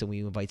house and we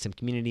invite some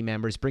community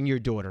members. Bring your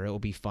daughter. It will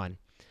be fun.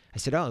 I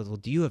said, oh, well,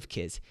 do you have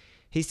kids?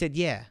 He said,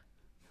 yeah,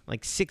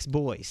 like 6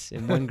 boys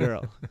and 1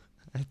 girl.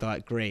 I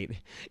thought, great.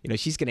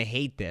 She's going to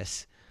hate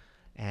this.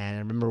 And I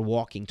remember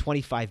walking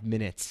 25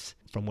 minutes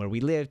from where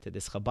we lived to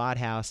this Chabad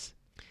house.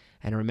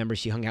 And I remember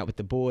she hung out with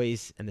the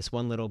boys and this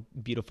one little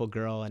beautiful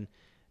girl. And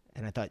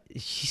I thought,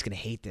 she's going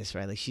to hate this,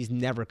 right? Like, she's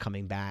never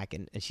coming back.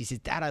 And she says,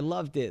 Dad, I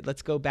loved it.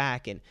 Let's go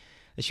back. And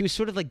she was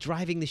sort of like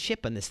driving the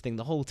ship on this thing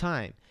the whole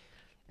time.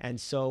 And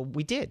so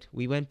we did.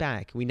 We went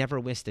back. We never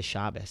missed a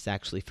Shabbos,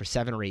 actually, for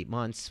 7 or 8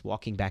 months,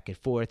 walking back and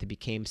forth. It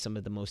became some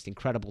of the most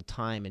incredible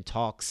time and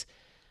talks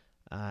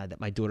that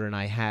my daughter and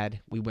I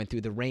had. We went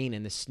through the rain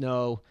and the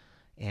snow,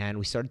 and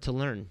we started to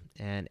learn.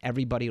 And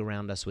everybody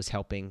around us was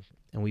helping,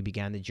 and we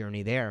began the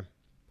journey there.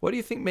 What do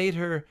you think made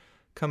her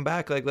come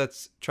back? Like,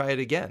 let's try it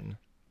again.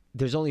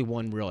 There's only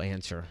one real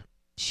answer.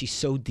 She's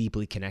so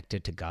deeply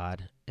connected to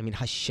God. I mean,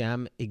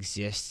 Hashem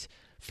exists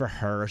for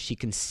her. She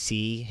can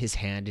see his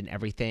hand in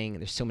everything.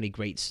 There's so many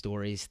great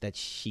stories that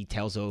she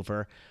tells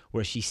over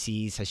where she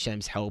sees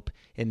Hashem's help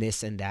in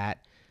this and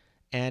that.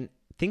 And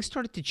things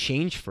started to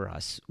change for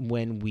us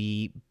when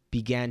we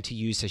began to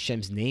use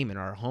Hashem's name in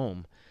our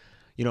home.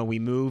 We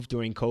moved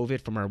during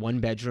COVID from our 1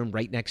 bedroom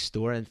right next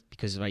door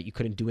because you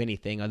couldn't do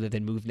anything other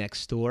than move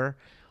next door.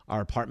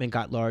 Our apartment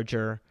got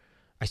larger.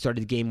 I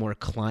started to gain more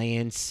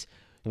clients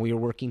and we were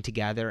working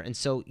together. And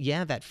so,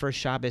 yeah, that first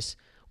Shabbos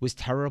was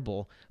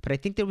terrible, but I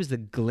think there was the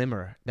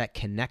glimmer, that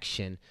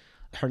connection.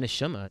 Her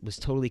neshama was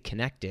totally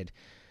connected.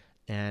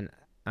 And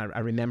I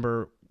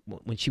remember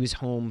when she was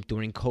home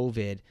during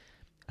COVID,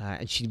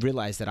 and she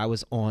realized that I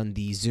was on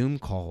the Zoom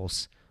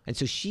calls. And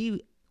so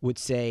she would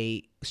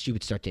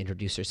start to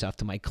introduce herself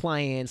to my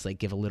clients, like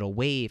give a little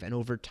wave. And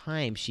over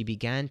time, she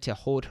began to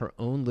hold her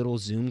own little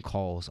Zoom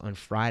calls on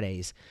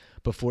Fridays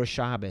before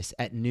Shabbos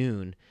at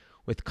noon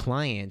with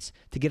clients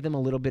to give them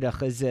a little bit of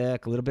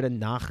chizuk, a little bit of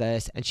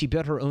nachas. And she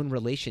built her own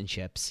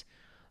relationships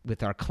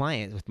with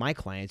my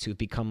clients who've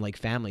become like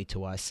family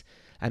to us.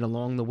 And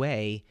along the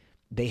way,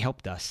 they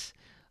helped us.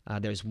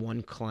 There's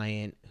one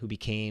client who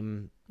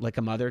became like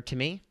a mother to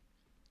me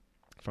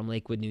from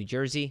Lakewood, New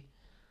Jersey.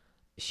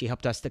 She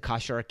helped us to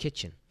kasher our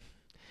kitchen.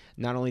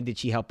 Not only did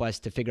she help us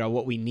to figure out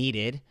what we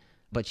needed,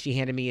 but she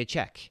handed me a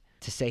check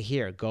to say,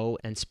 here, go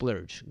and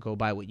splurge, go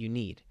buy what you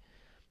need.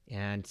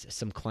 And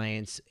some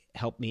clients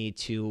helped me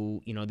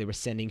to, they were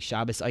sending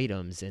Shabbos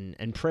items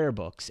and prayer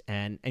books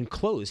and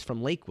clothes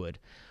from Lakewood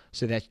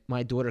so that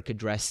my daughter could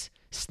dress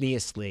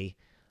sneakily,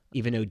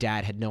 even though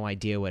Dad had no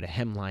idea what a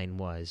hemline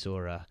was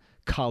or a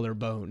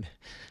collarbone.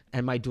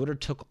 And my daughter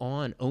took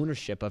on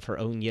ownership of her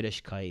own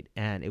Yiddishkeit,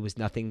 and it was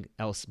nothing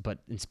else but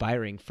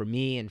inspiring for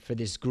me and for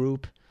this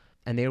group.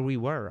 And there we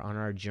were on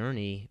our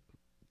journey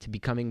to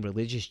becoming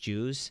religious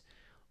Jews.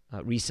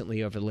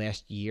 Recently, over the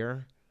last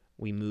year,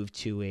 we moved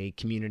to a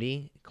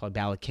community called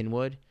Blau.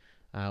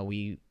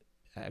 We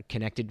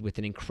connected with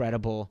an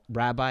incredible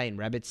rabbi in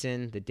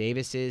Rebbitzin, the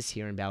Davises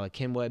here in Bala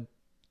Cynwyd.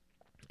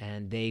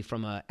 And they,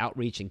 from an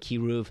outreach and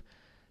kiruv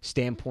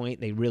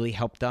standpoint, they really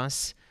helped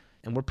us.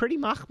 And we're pretty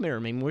machmir. I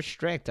mean, we're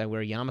strict. I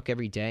wear yarmulke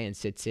every day and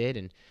tzitzit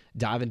and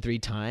daven 3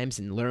 times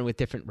and learn with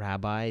different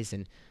rabbis.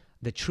 And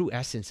the true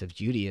essence of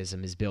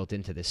Judaism is built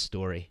into this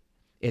story.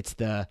 It's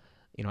the,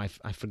 I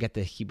forget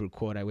the Hebrew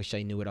quote. I wish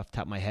I knew it off the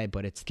top of my head,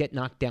 but it's get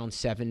knocked down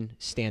 7,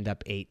 stand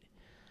up 8.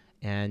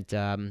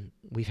 And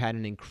we've had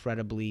an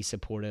incredibly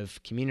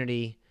supportive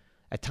community,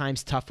 at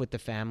times tough with the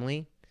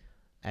family,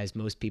 as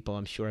most people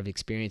I'm sure have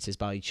experienced as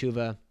Bali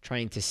Tshuva,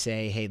 trying to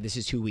say, hey, this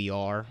is who we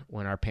are,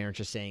 when our parents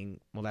are saying,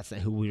 well, that's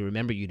not who we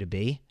remember you to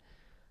be.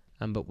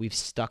 But we've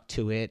stuck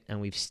to it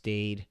and we've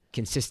stayed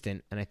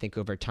consistent. And I think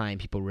over time,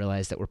 people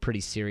realize that we're pretty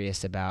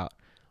serious about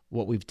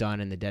what we've done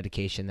and the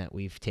dedication that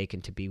we've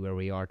taken to be where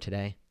we are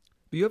today.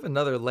 You have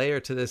another layer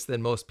to this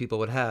than most people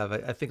would have.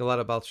 I think a lot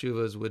of Bal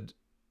Tshuvas would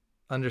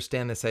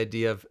understand this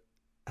idea of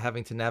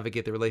having to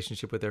navigate the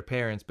relationship with their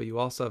parents, but you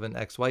also have an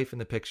ex-wife in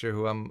the picture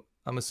who I'm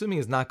assuming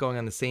is not going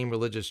on the same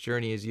religious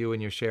journey as you,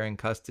 and you're sharing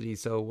custody.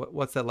 So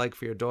what's that like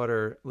for your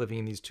daughter living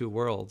in these two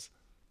worlds?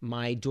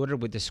 My daughter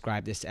would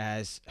describe this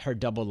as her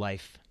double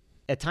life.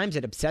 At times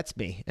it upsets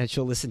me, and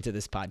she'll listen to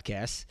this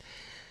podcast.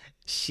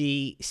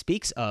 She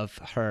speaks of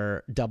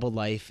her double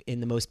life in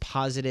the most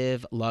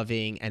positive,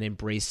 loving, and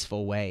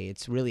embraceful way.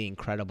 It's really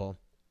incredible.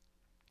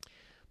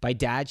 By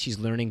dad, she's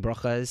learning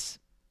brachas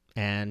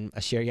and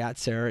Asher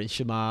Yatzer and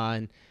Shema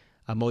and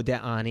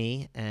Modeh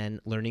Ani, and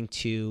learning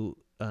to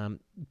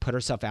put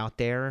herself out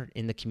there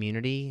in the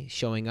community,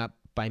 showing up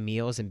by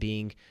meals and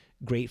being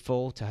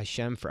grateful to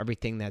Hashem for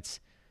everything that's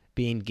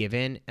being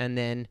given. And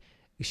then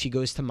she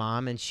goes to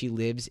mom and she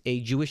lives a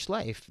Jewish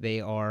life.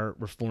 They are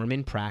reform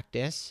in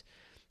practice.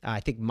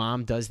 I think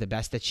mom does the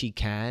best that she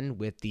can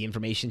with the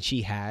information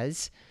she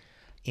has.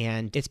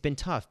 And it's been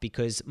tough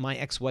because my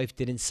ex-wife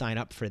didn't sign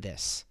up for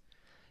this.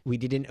 We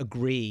didn't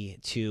agree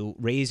to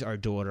raise our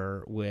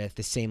daughter with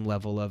the same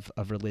level of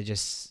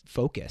religious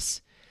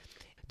focus.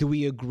 Do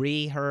we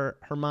agree, her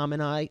mom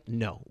and I?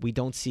 No, we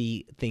don't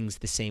see things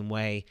the same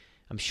way.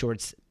 I'm sure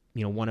it's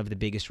one of the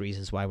biggest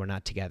reasons why we're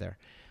not together.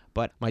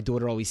 But my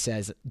daughter always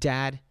says,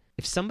 Dad,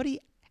 if somebody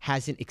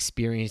hasn't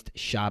experienced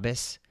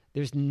Shabbos,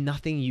 there's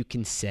nothing you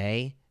can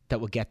say that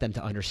will get them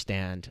to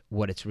understand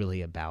what it's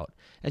really about.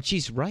 And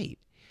she's right.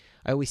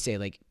 I always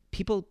say,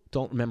 people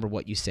don't remember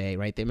what you say,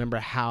 right? They remember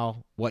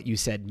how what you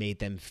said made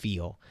them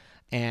feel.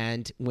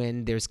 And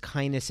when there's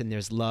kindness and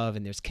there's love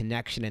and there's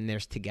connection and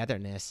there's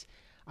togetherness,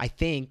 I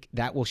think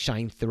that will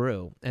shine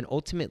through. And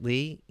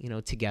ultimately,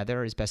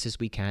 together as best as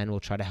we can, we'll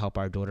try to help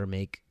our daughter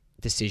make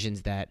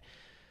decisions that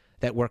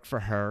work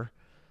for her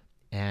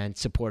and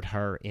support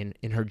her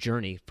in her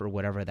journey for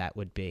whatever that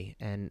would be.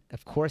 And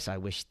of course, I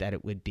wish that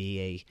it would be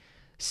a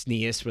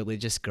sneeze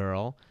religious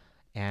girl.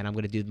 And I'm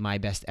going to do my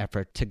best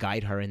effort to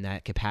guide her in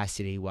that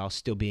capacity while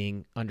still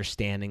being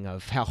understanding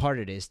of how hard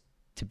it is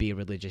to be a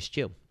religious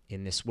Jew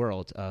in this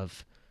world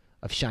of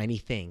shiny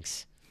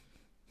things.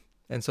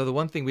 And so the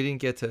one thing we didn't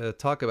get to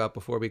talk about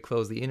before we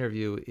close the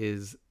interview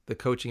is the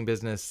coaching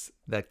business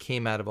that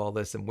came out of all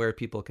this and where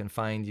people can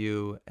find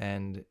you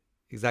and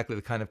exactly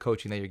the kind of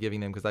coaching that you're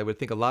giving them. Because I would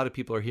think a lot of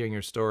people are hearing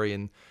your story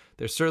and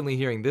they're certainly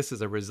hearing this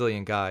is a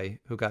resilient guy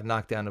who got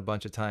knocked down a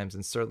bunch of times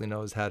and certainly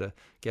knows how to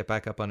get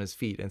back up on his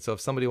feet. And so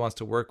if somebody wants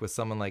to work with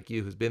someone like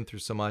you who's been through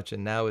so much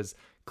and now is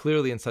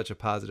clearly in such a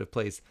positive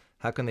place,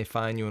 how can they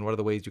find you and what are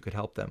the ways you could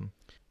help them?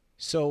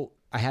 So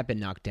I have been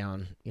knocked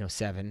down,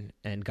 7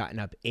 and gotten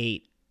up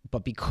 8.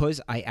 But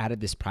because I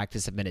added this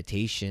practice of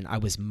meditation, I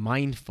was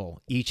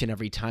mindful each and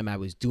every time I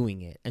was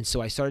doing it. And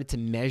so I started to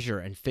measure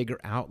and figure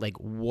out,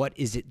 what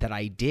is it that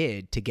I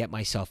did to get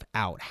myself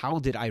out? How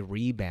did I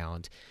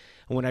rebound?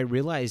 And what I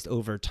realized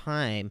over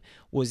time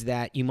was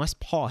that you must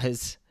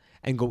pause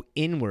and go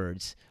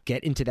inwards,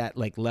 get into that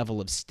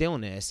level of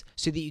stillness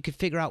so that you can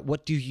figure out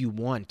what do you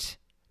want?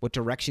 What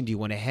direction do you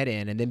want to head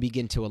in? And then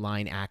begin to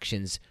align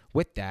actions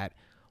with that,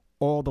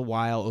 all the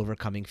while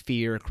overcoming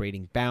fear,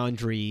 creating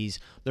boundaries,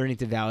 learning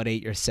to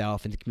validate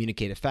yourself and to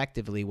communicate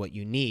effectively what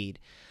you need.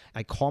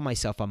 I call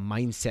myself a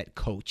mindset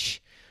coach.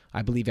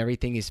 I believe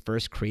everything is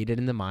first created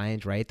in the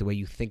mind, right? The way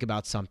you think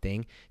about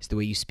something is the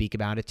way you speak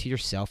about it to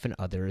yourself and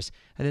others,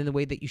 and then the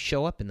way that you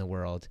show up in the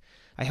world.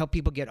 I help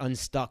people get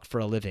unstuck for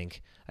a living.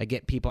 I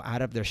get people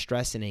out of their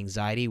stress and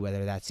anxiety,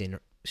 whether that's in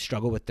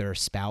struggle with their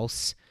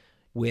spouse,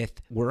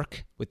 with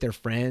work, with their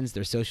friends,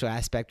 their social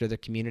aspect, or their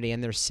community,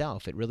 and their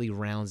self. It really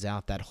rounds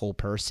out that whole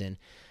person.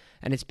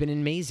 And it's been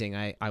amazing.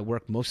 I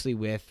work mostly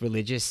with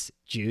religious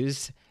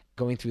Jews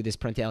going through this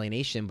parental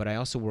alienation, but I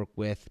also work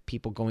with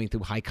people going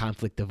through high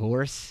conflict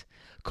divorce,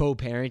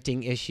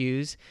 co-parenting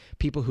issues,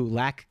 people who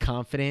lack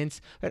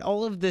confidence, but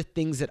all of the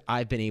things that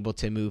I've been able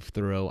to move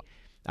through.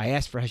 I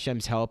ask for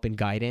Hashem's help and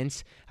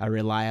guidance. I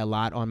rely a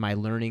lot on my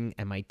learning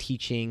and my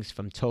teachings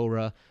from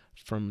Torah,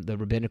 from the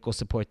rabbinical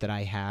support that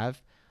I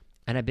have.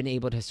 And I've been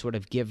able to sort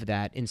of give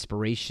that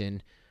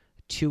inspiration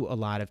to a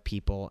lot of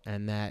people,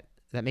 and that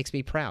makes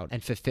me proud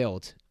and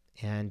fulfilled.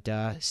 And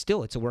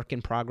still, it's a work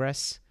in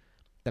progress.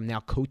 I'm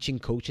now coaching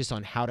coaches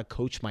on how to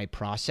coach my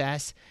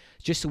process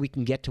just so we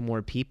can get to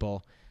more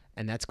people.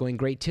 And that's going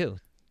great too.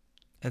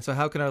 And so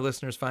how can our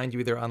listeners find you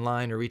either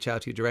online or reach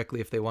out to you directly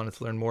if they wanted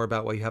to learn more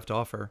about what you have to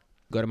offer?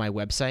 Go to my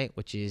website,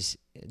 which is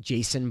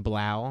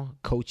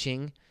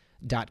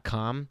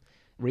jasonblaucoaching.com.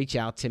 Reach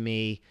out to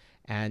me,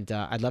 and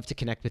I'd love to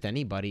connect with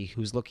anybody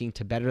who's looking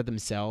to better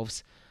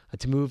themselves,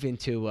 to move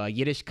into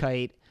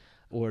Yiddishkeit,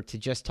 or to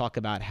just talk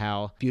about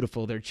how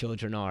beautiful their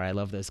children are. I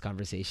love those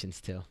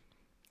conversations too.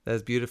 That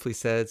is beautifully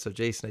said. So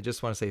Jason, I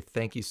just want to say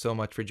thank you so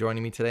much for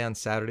joining me today on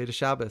Saturday to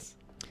Shabbos.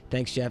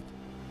 Thanks, Jeff.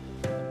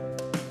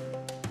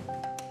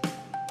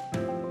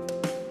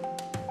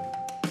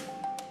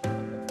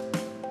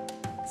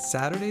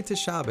 Saturday to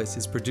Shabbos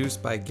is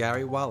produced by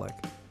Gary Wallach.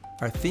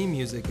 Our theme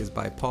music is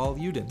by Paul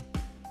Uden.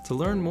 To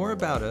learn more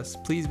about us,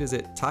 please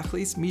visit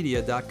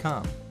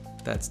tachlismedia.com.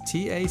 That's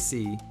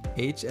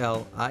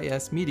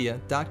TACHLIS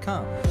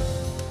media.com.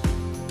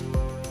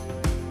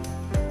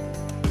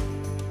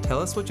 Tell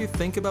us what you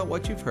think about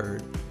what you've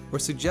heard, or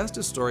suggest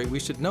a story we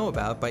should know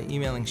about by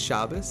emailing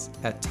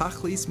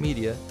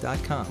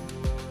shabbos@tachlismedia.com.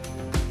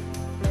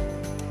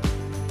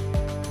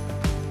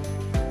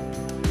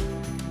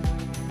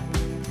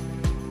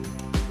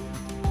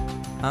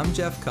 I'm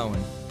Jeff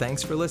Cohen.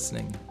 Thanks for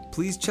listening.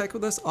 Please check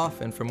with us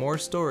often for more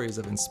stories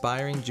of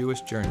inspiring Jewish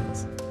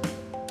journeys.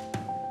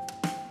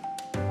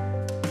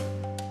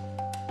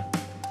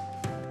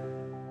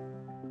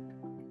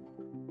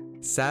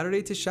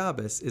 Saturday to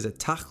Shabbos is a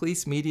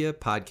Tachlis Media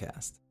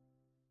podcast.